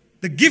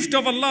 The gift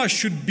of Allah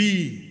should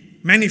be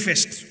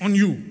manifest on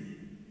you.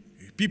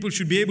 People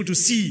should be able to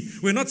see.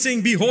 We're not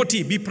saying be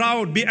haughty, be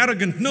proud, be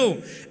arrogant.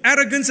 No.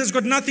 Arrogance has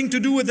got nothing to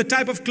do with the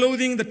type of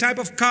clothing, the type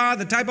of car,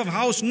 the type of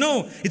house.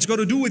 No. It's got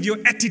to do with your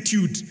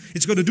attitude.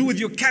 It's got to do with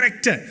your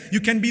character.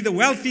 You can be the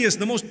wealthiest,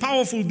 the most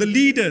powerful, the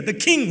leader, the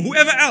king,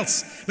 whoever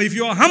else. But if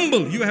you are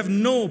humble, you have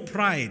no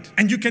pride.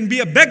 And you can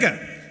be a beggar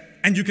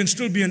and you can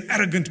still be an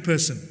arrogant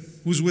person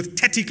who's with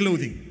tatty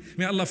clothing.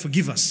 May Allah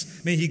forgive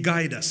us. May He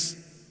guide us.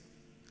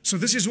 So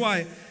this is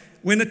why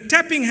when a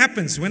tapping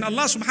happens, when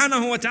Allah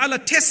subhanahu wa ta'ala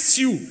tests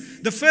you,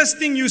 the first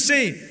thing you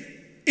say,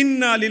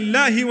 Inna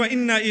lillahi wa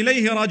inna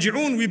ilayhi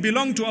raji'un. We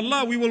belong to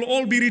Allah. We will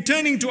all be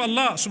returning to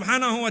Allah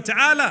subhanahu wa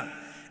ta'ala.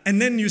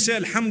 And then you say,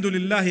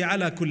 Alhamdulillahi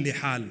ala kulli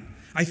hal.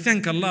 I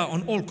thank Allah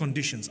on all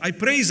conditions. I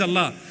praise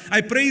Allah. I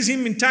praise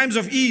Him in times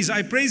of ease.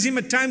 I praise Him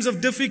at times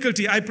of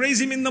difficulty. I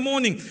praise Him in the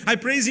morning. I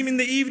praise Him in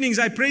the evenings.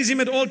 I praise Him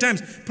at all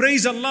times.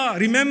 Praise Allah.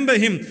 Remember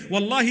Him.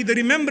 Wallahi, the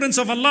remembrance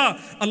of Allah.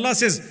 Allah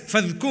says,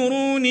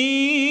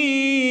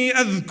 فَاذْكُرُونِي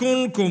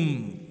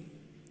أَذْكُرْكُمْ.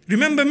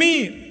 Remember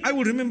me, I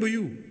will remember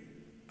you.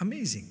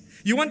 Amazing.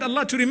 You want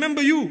Allah to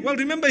remember you? Well,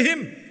 remember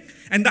Him.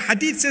 And the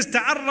hadith says,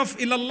 "Ta'arraf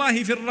ila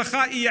Allahi fi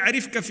ar-rakha'i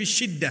ya'rifka fi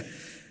shiddah."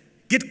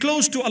 Get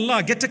close to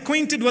Allah, get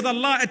acquainted with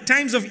Allah at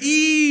times of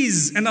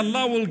ease, and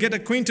Allah will get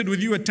acquainted with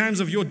you at times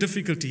of your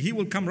difficulty. He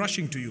will come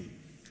rushing to you.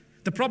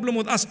 The problem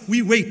with us,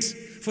 we wait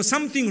for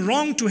something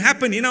wrong to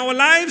happen in our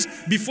lives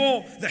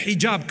before the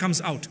hijab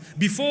comes out,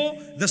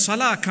 before the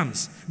salah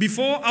comes,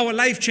 before our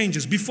life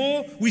changes,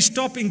 before we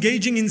stop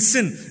engaging in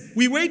sin.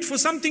 We wait for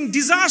something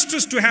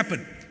disastrous to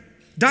happen.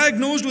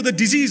 Diagnosed with a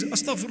disease,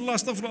 astaghfirullah,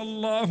 astaghfirullah,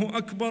 Allahu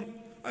Akbar,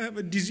 I have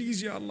a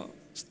disease, ya Allah.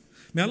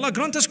 May Allah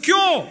grant us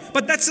cure,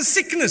 but that's a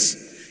sickness.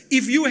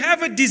 If you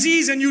have a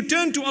disease and you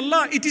turn to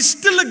Allah, it is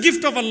still a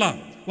gift of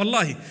Allah.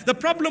 Wallahi. The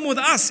problem with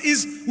us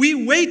is we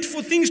wait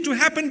for things to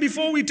happen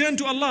before we turn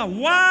to Allah.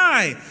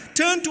 Why?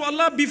 Turn to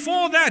Allah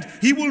before that.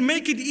 He will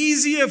make it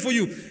easier for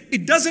you.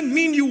 It doesn't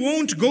mean you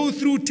won't go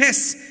through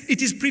tests.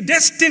 It is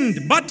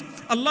predestined, but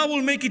Allah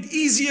will make it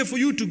easier for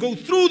you to go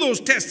through those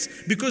tests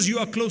because you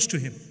are close to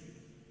Him.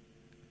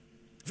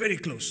 Very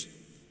close.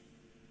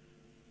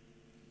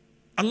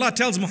 Allah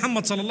tells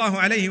Muhammad sallallahu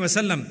alayhi wa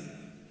sallam,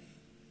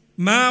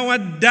 "Ma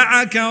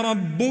wadda'aka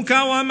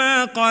rabbuka wa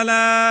ma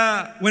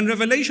qala." When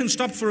revelation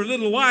stopped for a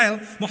little while,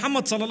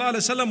 Muhammad sallallahu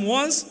alayhi wa sallam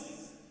was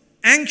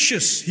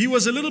anxious. He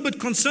was a little bit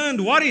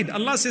concerned, worried.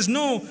 Allah says,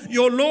 "No,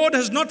 your Lord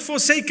has not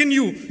forsaken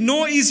you,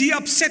 nor is He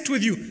upset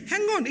with you."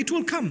 Hang on, it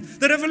will come.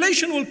 The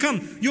revelation will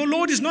come. Your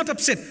Lord is not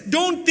upset.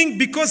 Don't think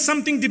because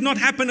something did not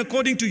happen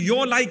according to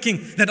your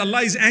liking that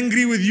Allah is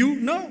angry with you.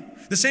 No.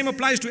 The same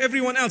applies to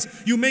everyone else.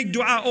 You make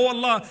dua, "Oh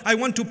Allah, I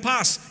want to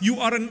pass."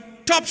 You are a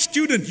top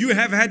student. You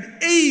have had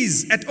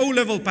A's at O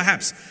level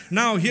perhaps.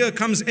 Now here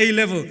comes A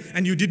level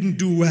and you didn't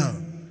do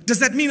well. Does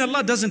that mean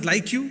Allah doesn't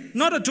like you?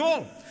 Not at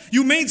all.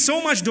 You made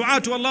so much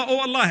dua to Allah, "Oh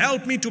Allah,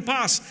 help me to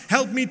pass,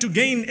 help me to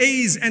gain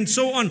A's," and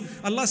so on.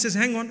 Allah says,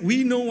 "Hang on,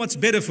 we know what's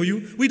better for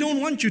you. We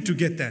don't want you to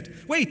get that.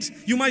 Wait,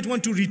 you might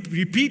want to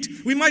repeat.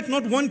 We might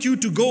not want you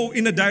to go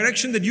in a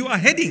direction that you are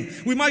heading.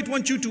 We might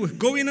want you to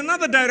go in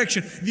another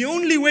direction. The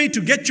only way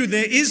to get you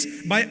there is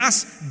by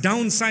us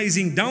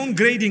downsizing,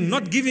 downgrading,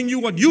 not giving you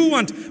what you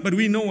want, but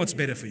we know what's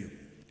better for you."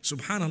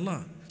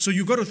 Subhanallah. So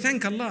you got to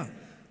thank Allah.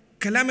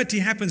 Calamity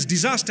happens,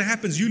 disaster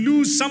happens, you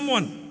lose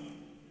someone.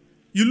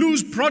 You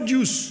lose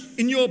produce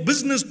in your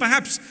business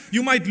perhaps.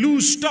 You might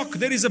lose stock.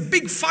 There is a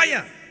big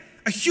fire,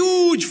 a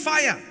huge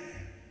fire.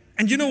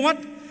 And you know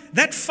what?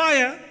 That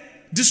fire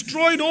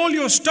destroyed all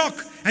your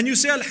stock. And you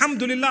say,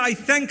 "Alhamdulillah, I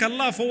thank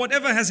Allah for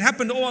whatever has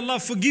happened. Oh Allah,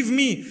 forgive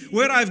me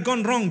where I've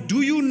gone wrong."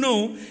 Do you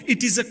know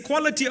it is a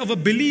quality of a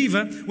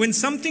believer when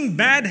something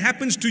bad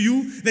happens to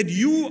you that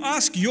you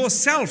ask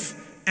yourself,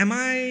 "Am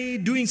I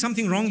doing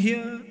something wrong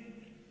here?"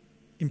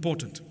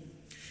 Important.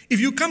 If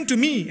you come to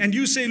me and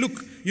you say,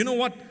 "Look, you know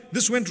what?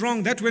 This went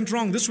wrong, that went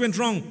wrong, this went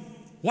wrong.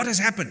 What has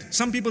happened?"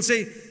 Some people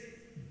say,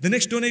 "The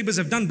next door neighbors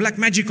have done black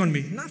magic on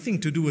me." Nothing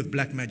to do with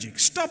black magic.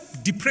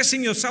 Stop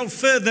depressing yourself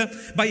further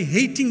by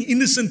hating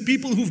innocent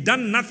people who've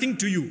done nothing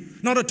to you.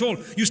 Not at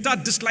all. You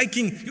start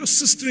disliking your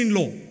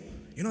sister-in-law.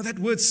 You know that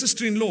word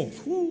sister-in-law?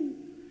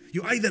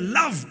 You either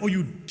love or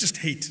you just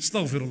hate.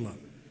 Astaghfirullah.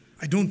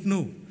 I don't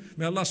know.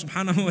 May Allah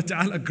subhanahu wa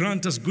ta'ala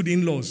grant us good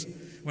in-laws.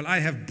 Well, I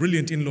have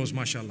brilliant in-laws,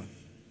 mashallah.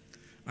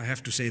 I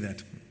have to say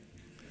that.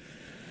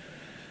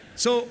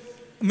 So,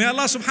 may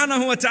Allah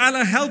subhanahu wa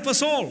ta'ala help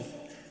us all.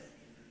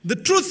 The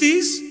truth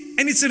is,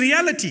 and it's a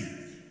reality,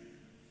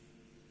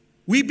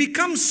 we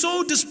become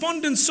so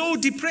despondent, so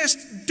depressed.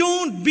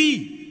 Don't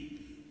be.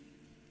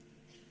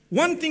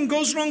 One thing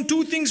goes wrong,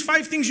 two things,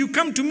 five things, you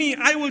come to me,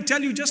 I will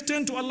tell you, just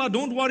turn to Allah,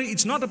 don't worry,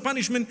 it's not a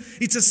punishment,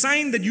 it's a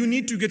sign that you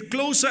need to get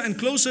closer and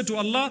closer to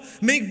Allah,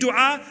 make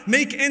dua,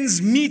 make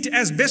ends meet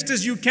as best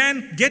as you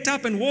can, get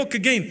up and walk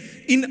again.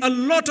 In a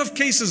lot of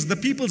cases, the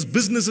people's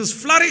businesses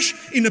flourish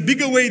in a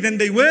bigger way than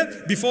they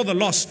were before the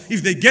loss,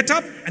 if they get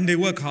up and they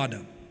work harder.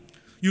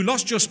 You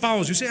lost your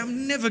spouse, you say,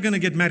 "I'm never going to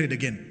get married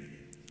again."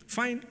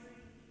 Fine.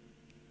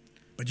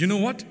 But you know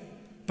what?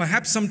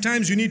 Perhaps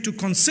sometimes you need to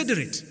consider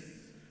it.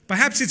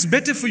 Perhaps it's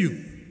better for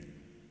you.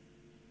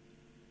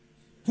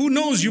 Who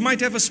knows, you might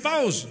have a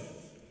spouse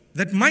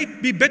that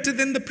might be better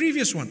than the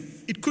previous one.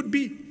 It could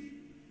be.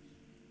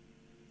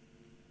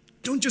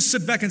 Don't just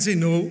sit back and say,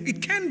 "No,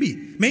 it can be,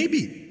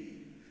 maybe."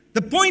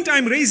 The point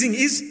I'm raising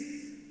is,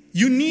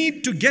 you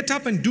need to get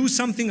up and do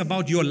something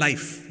about your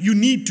life. You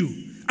need to.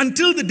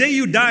 Until the day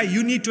you die,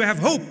 you need to have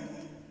hope.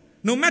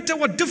 No matter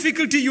what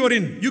difficulty you're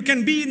in, you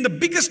can be in the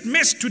biggest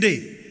mess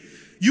today.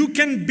 You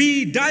can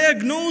be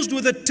diagnosed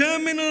with a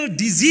terminal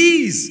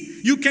disease.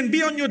 You can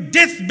be on your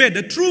deathbed,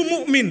 a true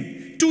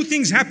mu'min. Two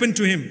things happen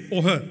to him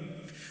or her.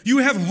 You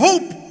have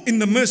hope in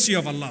the mercy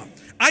of Allah.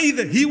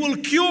 Either He will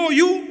cure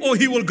you or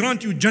He will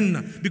grant you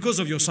Jannah because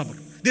of your sabr.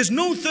 There's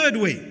no third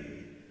way.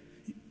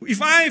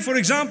 If I, for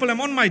example,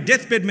 am on my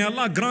deathbed, may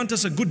Allah grant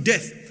us a good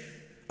death.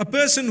 A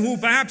person who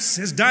perhaps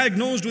is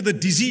diagnosed with a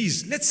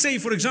disease, let's say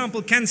for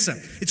example cancer,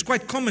 it's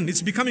quite common,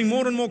 it's becoming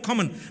more and more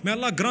common. May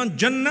Allah grant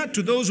Jannah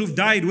to those who've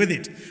died with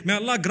it. May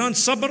Allah grant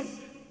sabr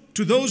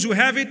to those who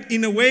have it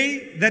in a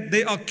way that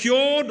they are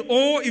cured,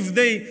 or if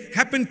they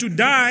happen to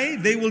die,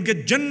 they will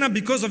get Jannah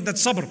because of that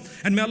sabr.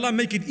 And may Allah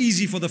make it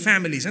easy for the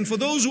families. And for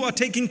those who are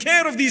taking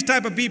care of these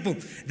type of people,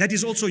 that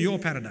is also your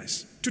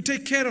paradise. To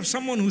take care of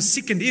someone who's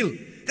sick and ill,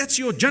 that's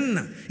your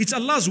Jannah. It's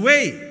Allah's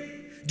way.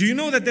 Do you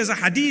know that there's a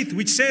hadith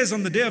which says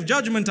on the Day of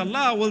Judgment,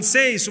 Allah will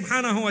say,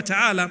 subhanahu wa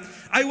ta'ala,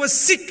 I was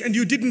sick and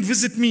you didn't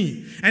visit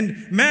me.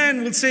 And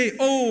man will say,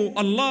 oh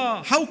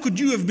Allah, how could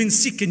you have been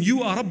sick and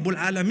you are Rabbul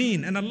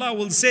Alameen? And Allah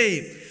will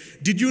say,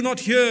 did you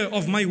not hear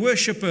of my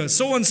worshipper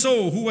so and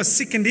so who was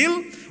sick and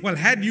ill? Well,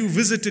 had you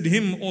visited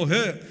him or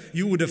her,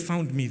 you would have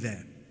found me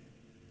there.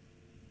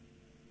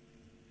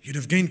 You'd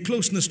have gained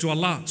closeness to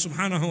Allah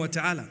subhanahu wa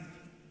ta'ala.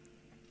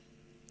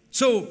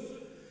 So,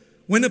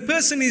 when a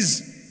person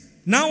is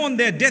now on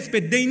their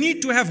deathbed, they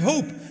need to have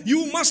hope.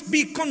 You must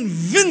be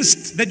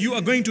convinced that you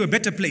are going to a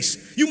better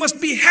place. You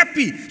must be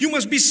happy. You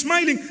must be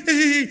smiling.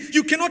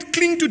 You cannot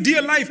cling to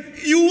dear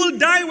life. You will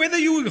die whether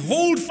you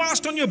hold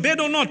fast on your bed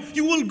or not.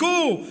 You will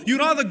go. You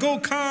rather go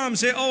calm.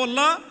 Say, oh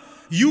Allah,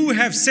 you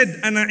have said,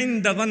 Ana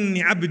inda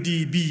dhanni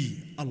abdi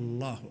bi.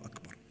 Allahu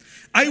Akbar.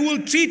 I will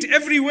treat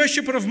every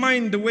worshipper of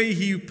mine the way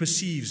he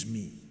perceives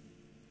me.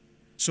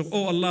 So,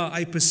 oh Allah,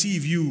 I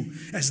perceive you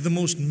as the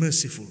most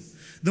merciful,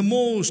 the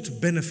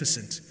most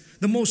beneficent,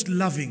 the most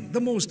loving,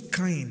 the most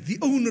kind, the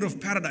owner of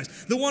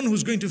paradise, the one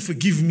who's going to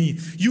forgive me.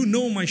 You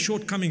know my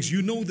shortcomings.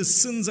 You know the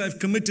sins I've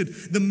committed,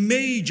 the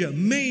major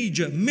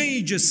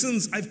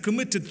sins I've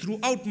committed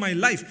throughout my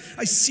life.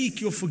 I seek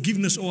your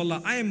forgiveness, oh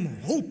Allah. I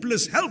am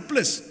hopeless,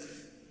 helpless.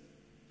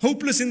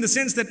 Hopeless in the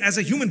sense that as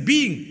a human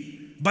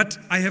being, but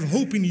I have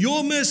hope in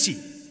your mercy.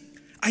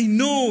 I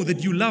know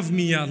that you love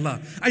me, Ya Allah.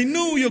 I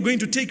know you're going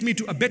to take me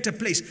to a better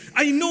place.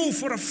 I know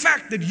for a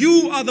fact that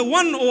you are the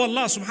one, oh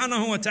Allah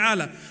subhanahu wa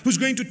ta'ala, who's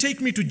going to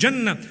take me to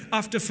Jannah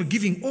after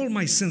forgiving all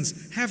my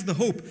sins. Have the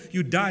hope.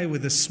 You die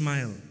with a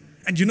smile.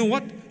 And you know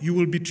what? You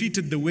will be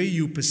treated the way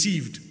you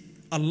perceived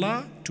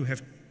Allah to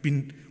have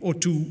been, or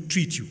to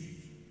treat you.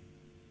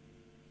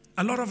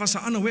 A lot of us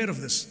are unaware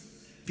of this.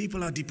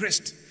 People are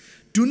depressed.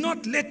 Do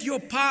not let your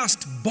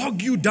past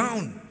bog you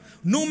down.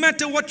 No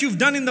matter what you've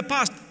done in the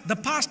past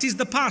is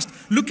the past.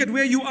 Look at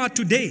where you are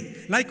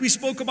today. Like we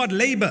spoke about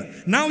labor.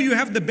 Now you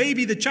have the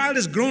baby, the child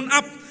has grown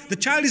up. The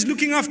child is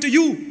looking after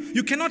you.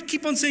 You cannot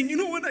keep on saying, you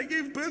know, when I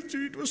gave birth to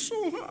you, it was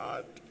so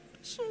hard.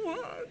 So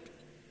hard.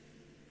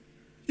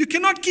 You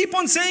cannot keep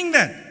on saying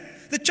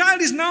that. The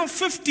child is now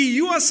 50,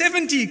 you are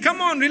 70.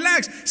 Come on,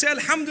 relax. Say,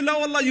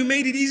 Alhamdulillah, Allah, you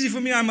made it easy for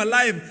me. I'm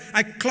alive.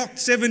 I clocked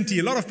 70.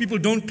 A lot of people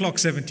don't clock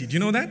 70. Do you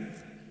know that?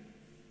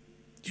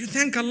 You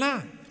thank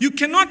Allah. You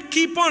cannot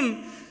keep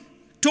on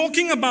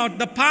talking about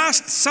the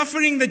past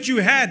suffering that you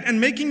had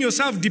and making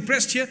yourself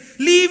depressed here.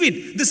 Leave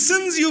it. The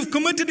sins you've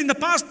committed in the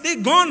past,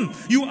 they're gone.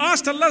 You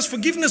asked Allah's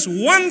forgiveness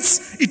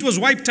once, it was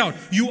wiped out.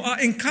 You are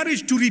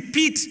encouraged to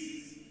repeat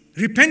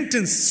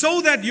repentance so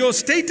that your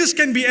status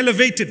can be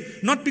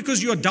elevated, not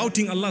because you are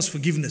doubting Allah's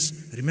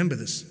forgiveness. Remember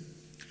this.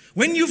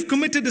 When you've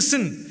committed a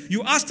sin,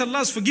 you asked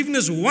Allah's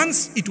forgiveness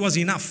once, it was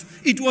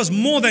enough. It was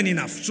more than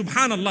enough.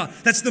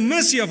 Subhanallah. That's the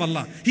mercy of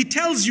Allah. He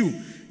tells you,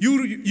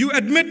 you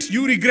admit,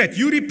 you regret,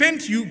 you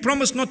repent, you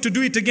promise not to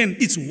do it again.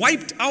 It's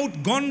wiped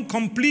out, gone,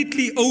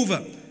 completely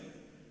over.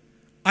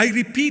 I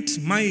repeat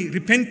my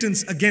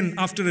repentance again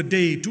after a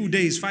day, 2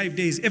 days, 5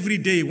 days, every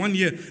day, 1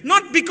 year.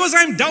 Not because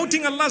I'm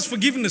doubting Allah's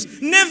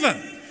forgiveness.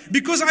 Never.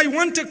 Because I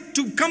want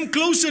to come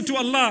closer to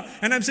Allah.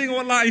 And I'm saying, oh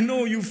Allah, I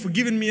know you've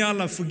forgiven me, Ya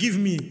Allah, forgive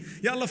me.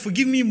 Ya Allah,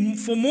 forgive me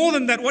for more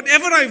than that.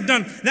 Whatever I've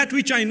done, that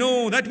which I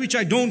know, that which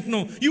I don't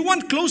know. You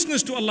want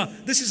closeness to Allah.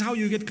 This is how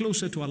you get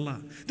closer to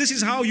Allah. This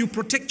is how you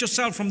protect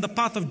yourself from the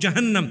path of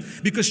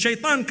Jahannam. Because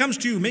shaitan comes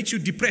to you, makes you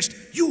depressed.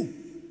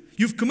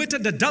 You've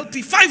committed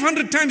adultery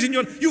 500 times in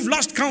your life. You've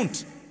lost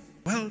count.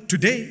 Well,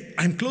 today,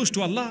 I'm close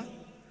to Allah.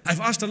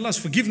 I've asked Allah's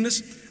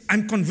forgiveness.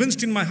 I'm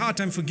convinced in my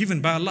heart I'm forgiven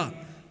by Allah.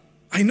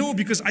 I know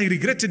because I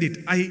regretted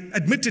it, I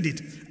admitted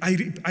it,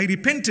 I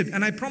repented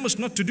and I promised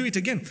not to do it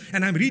again.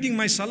 And I'm reading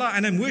my salah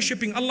and I'm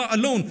worshipping Allah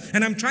alone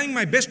and I'm trying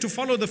my best to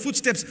follow the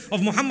footsteps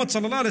of Muhammad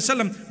sallallahu alaihi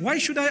wasallam. Why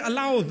should I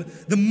allow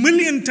the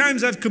million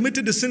times I've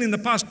committed a sin in the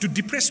past to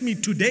depress me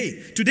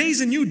today? Today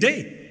is a new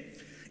day.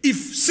 If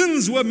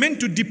sins were meant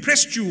to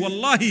depress you,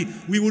 wallahi,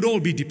 we would all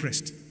be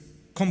depressed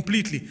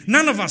completely.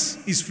 None of us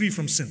is free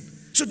from sin.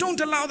 So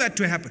don't allow that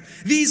to happen.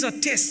 These are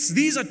tests.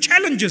 These are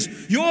challenges.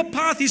 Your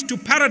path is to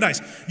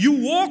paradise.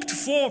 You walked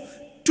for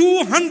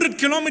 200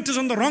 kilometers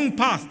on the wrong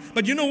path.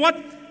 But you know what?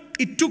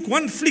 It took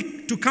one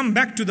flick to come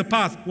back to the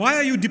path. Why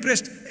are you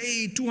depressed?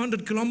 Hey,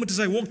 200 kilometers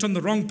I walked on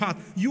the wrong path.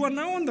 You are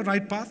now on the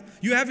right path.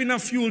 You have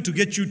enough fuel to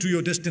get you to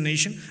your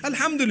destination.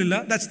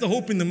 Alhamdulillah, that's the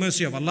hope in the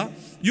mercy of Allah.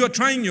 You are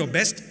trying your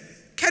best.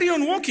 Carry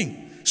on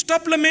walking.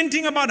 Stop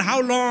lamenting about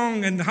how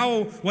long and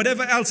how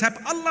whatever else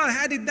happened. Allah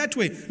had it that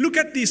way. Look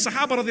at the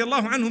Sahaba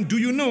radiallahu anhum. Do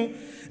you know?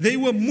 They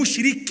were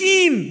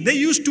mushrikeen. They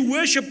used to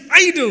worship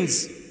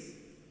idols.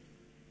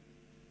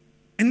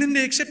 And then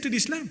they accepted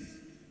Islam.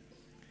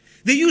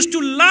 They used to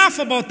laugh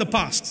about the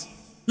past.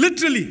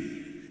 Literally.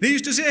 They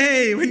used to say,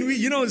 hey, when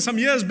we, some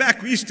years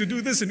back, we used to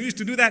do this and we used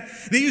to do that.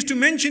 They used to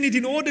mention it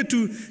in order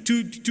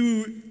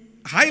to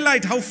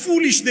highlight how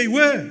foolish they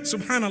were.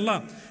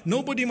 Subhanallah.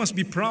 Nobody must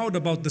be proud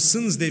about the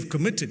sins they've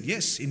committed.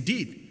 Yes,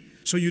 indeed.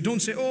 So you don't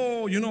say,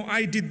 oh,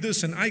 I did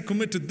this and I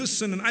committed this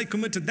sin and I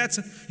committed that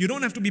sin. You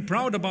don't have to be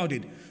proud about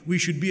it. We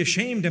should be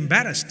ashamed,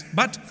 embarrassed.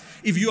 But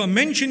if you are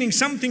mentioning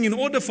something in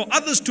order for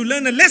others to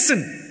learn a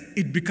lesson,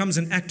 it becomes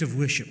an act of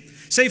worship.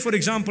 Say, for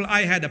example,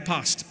 I had a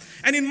past.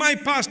 And in my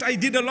past, I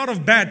did a lot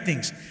of bad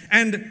things.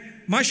 And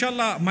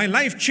mashallah, my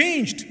life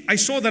changed. I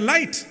saw the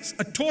light.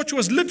 A torch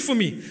was lit for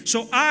me.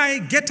 So I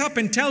get up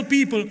and tell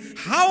people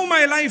how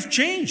my life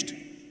changed.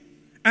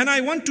 And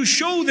I want to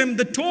show them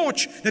the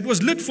torch that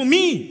was lit for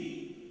me.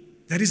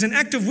 That is an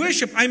act of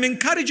worship. I'm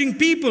encouraging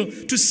people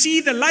to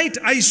see the light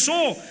I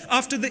saw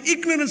after the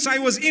ignorance I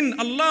was in.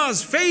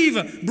 Allah's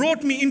favor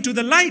brought me into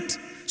the light.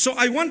 So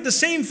I want the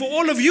same for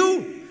all of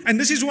you. And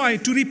this is why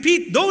to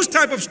repeat those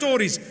type of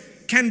stories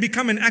can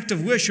become an act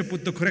of worship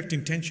with the correct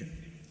intention.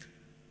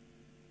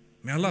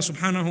 May Allah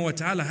subhanahu wa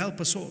ta'ala help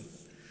us all.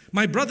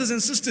 My brothers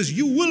and sisters,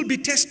 you will be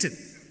tested.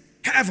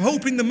 Have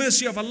hope in the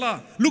mercy of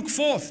Allah. Look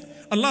forth.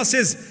 Allah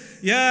says,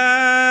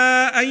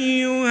 يا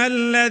أيها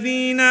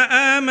الذين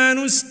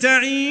آمنوا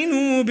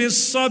استعينوا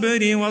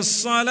بالصبر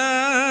والصلاة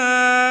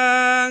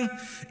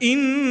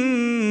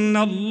إن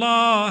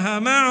الله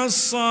مع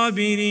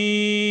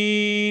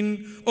الصابرين.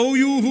 O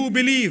you who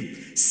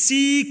believe,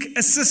 seek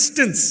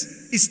assistance.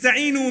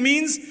 Ista'inu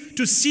means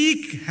to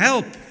seek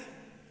help.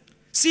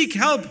 Seek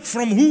help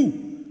from who?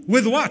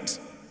 With what?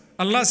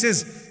 Allah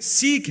says,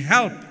 seek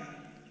help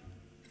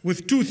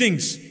with two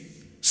things,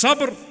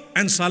 sabr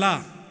and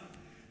salah.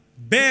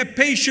 Bear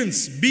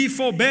patience, be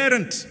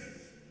forbearant.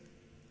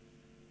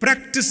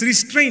 Practice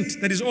restraint,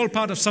 that is all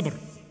part of sabr.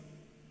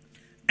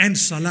 And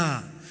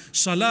salah.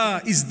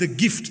 Salah is the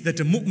gift that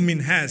a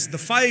mu'min has. The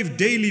 5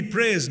 daily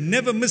prayers,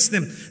 never miss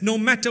them. No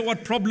matter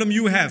what problem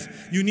you have,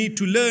 you need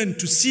to learn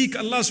to seek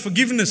Allah's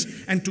forgiveness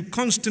and to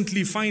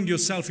constantly find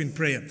yourself in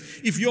prayer.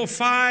 If your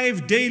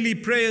 5 daily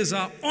prayers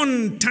are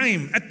on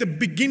time, at the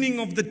beginning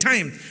of the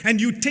time, and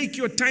you take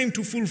your time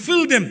to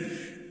fulfill them,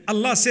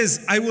 Allah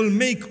says, I will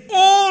make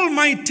all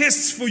my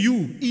tests for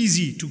you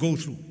easy to go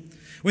through.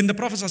 When the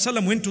Prophet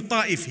ﷺ went to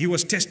Ta'if, he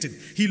was tested.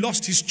 He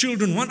lost his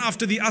children one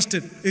after the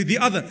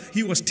other.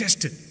 He was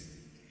tested.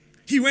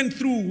 He went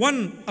through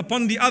one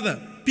upon the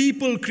other.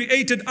 People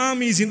created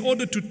armies in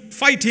order to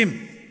fight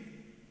him.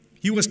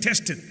 He was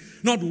tested.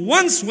 Not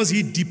once was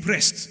he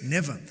depressed.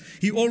 Never.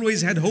 He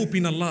always had hope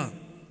in Allah.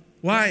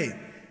 Why?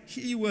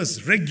 He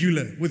was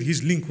regular with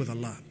his link with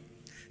Allah.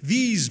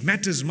 These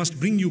matters must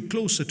bring you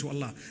closer to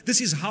Allah.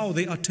 This is how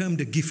they are termed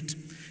a gift.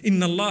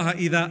 Inna Allah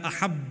idha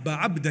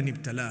ahabba abdan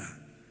ibtalah.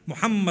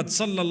 Muhammad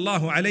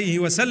sallallahu alayhi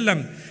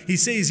wasallam, he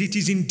says it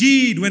is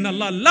indeed when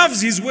Allah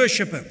loves his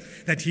worshipper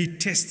that he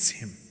tests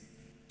him.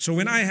 So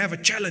when I have a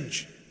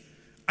challenge,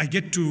 I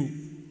get to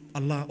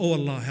Allah, oh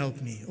Allah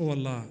help me, oh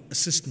Allah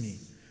assist me,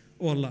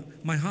 oh Allah,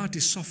 my heart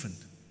is softened.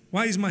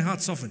 Why is my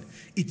heart softened?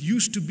 It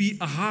used to be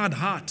a hard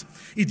heart.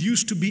 It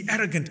used to be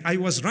arrogant. I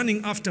was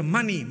running after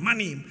money.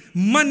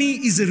 Money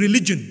is a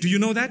religion. Do you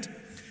know that?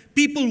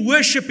 People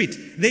worship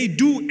it. They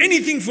do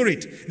anything for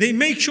it. They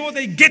make sure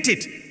they get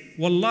it.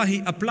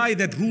 Wallahi, apply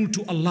that rule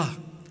to Allah.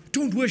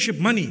 Don't worship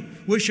money.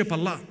 Worship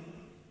Allah.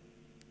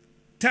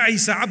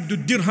 Ta'isa abdul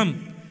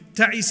dirham.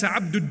 Ta'isa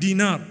abdul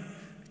dinar.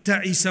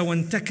 Ta'isa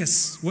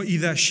wantakas. Wa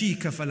idha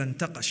shika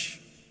falantaqash.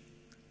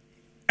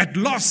 At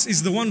loss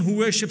is the one who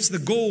worships the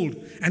gold,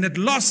 and at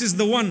loss is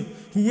the one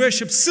who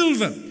worships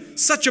silver.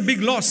 Such a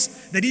big loss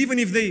that even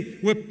if they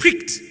were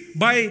pricked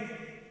by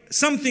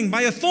something,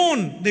 by a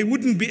thorn, they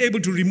wouldn't be able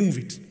to remove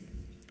it.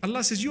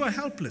 Allah says, you are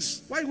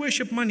helpless. Why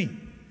worship money?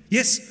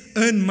 Yes,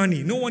 earn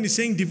money. No one is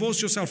saying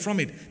divorce yourself from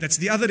it. That's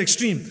the other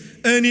extreme.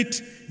 Earn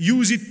it,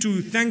 use it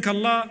to thank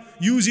Allah,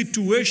 use it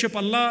to worship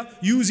Allah,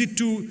 use it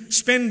to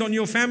spend on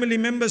your family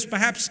members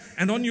perhaps,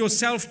 and on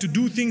yourself to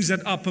do things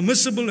that are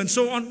permissible and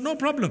so on. No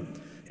problem.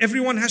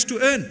 Everyone has to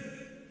earn.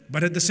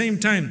 But at the same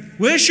time,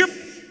 worship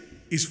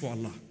is for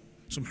Allah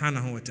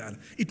subhanahu wa ta'ala.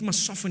 It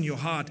must soften your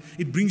heart.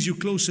 It brings you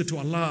closer to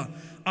Allah.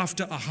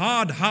 After a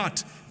hard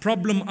heart,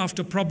 problem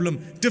after problem,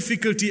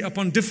 difficulty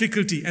upon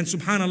difficulty, and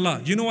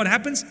subhanallah, do you know what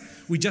happens?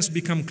 We just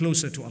become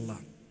closer to Allah.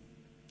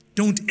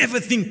 Don't ever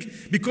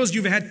think because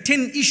you've had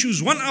 10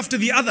 issues one after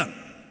the other,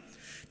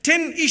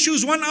 10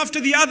 issues one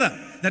after the other,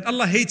 that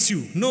Allah hates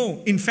you.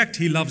 No, in fact,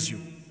 He loves you.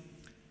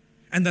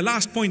 And the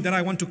last point that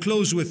I want to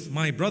close with,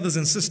 my brothers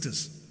and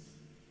sisters,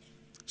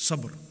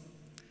 sabr.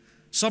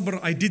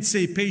 Sabr, I did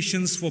say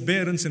patience,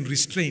 forbearance and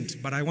restraint,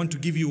 but I want to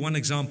give you one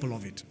example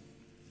of it.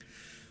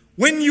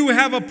 When you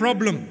have a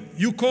problem,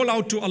 you call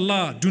out to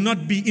Allah. Do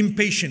not be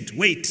impatient.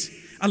 Wait.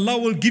 Allah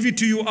will give it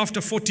to you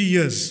after 40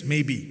 years,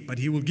 maybe. But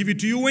He will give it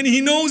to you when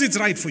He knows it's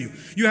right for you.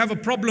 You have a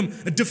problem,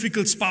 a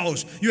difficult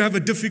spouse. You have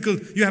a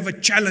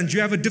challenge.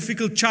 You have a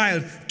difficult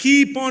child.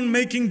 Keep on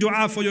making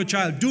dua for your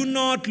child. Do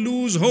not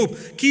lose hope.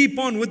 Keep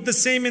on with the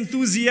same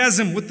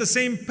enthusiasm, with the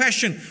same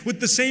passion, with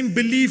the same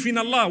belief in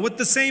Allah, with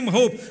the same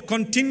hope.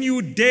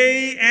 Continue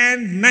day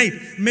and night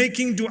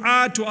making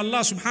dua to Allah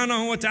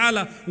subhanahu wa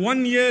ta'ala.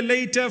 1 year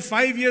later,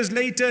 5 years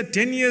later,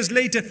 10 years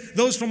later.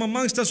 Those from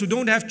amongst us who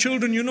don't have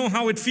children, you know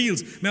how it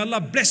feels. May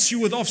Allah bless you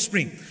with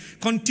offspring.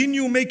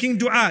 Continue making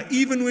dua.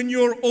 Even when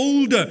you're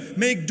older,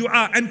 make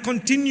dua and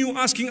continue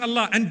asking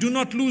Allah, and do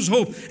not lose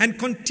hope, and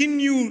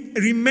continue,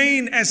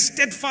 remain as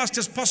steadfast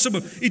as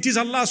possible. It is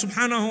Allah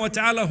subhanahu wa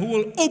ta'ala who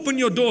will open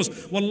your doors.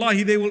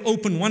 Wallahi, they will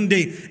open one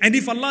day. And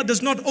if Allah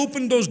does not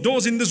open those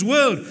doors in this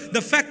world,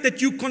 the fact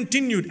that you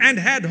continued and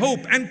had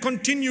hope and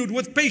continued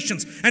with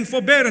patience and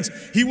forbearance,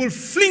 He will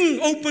fling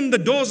open the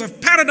doors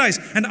of paradise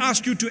and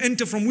ask you to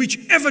enter from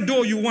whichever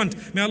door you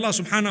want. May Allah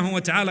subhanahu wa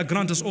ta'ala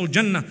grant us all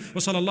Jannah. Wa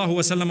sallallahu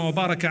wa sallam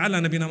وبارك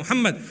على نبينا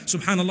محمد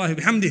سبحان الله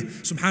بحمده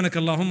سبحانك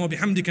اللهم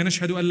وبحمدك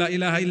نشهد أن لا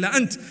إله إلا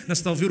أنت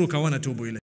نستغفرك ونتوب إليك.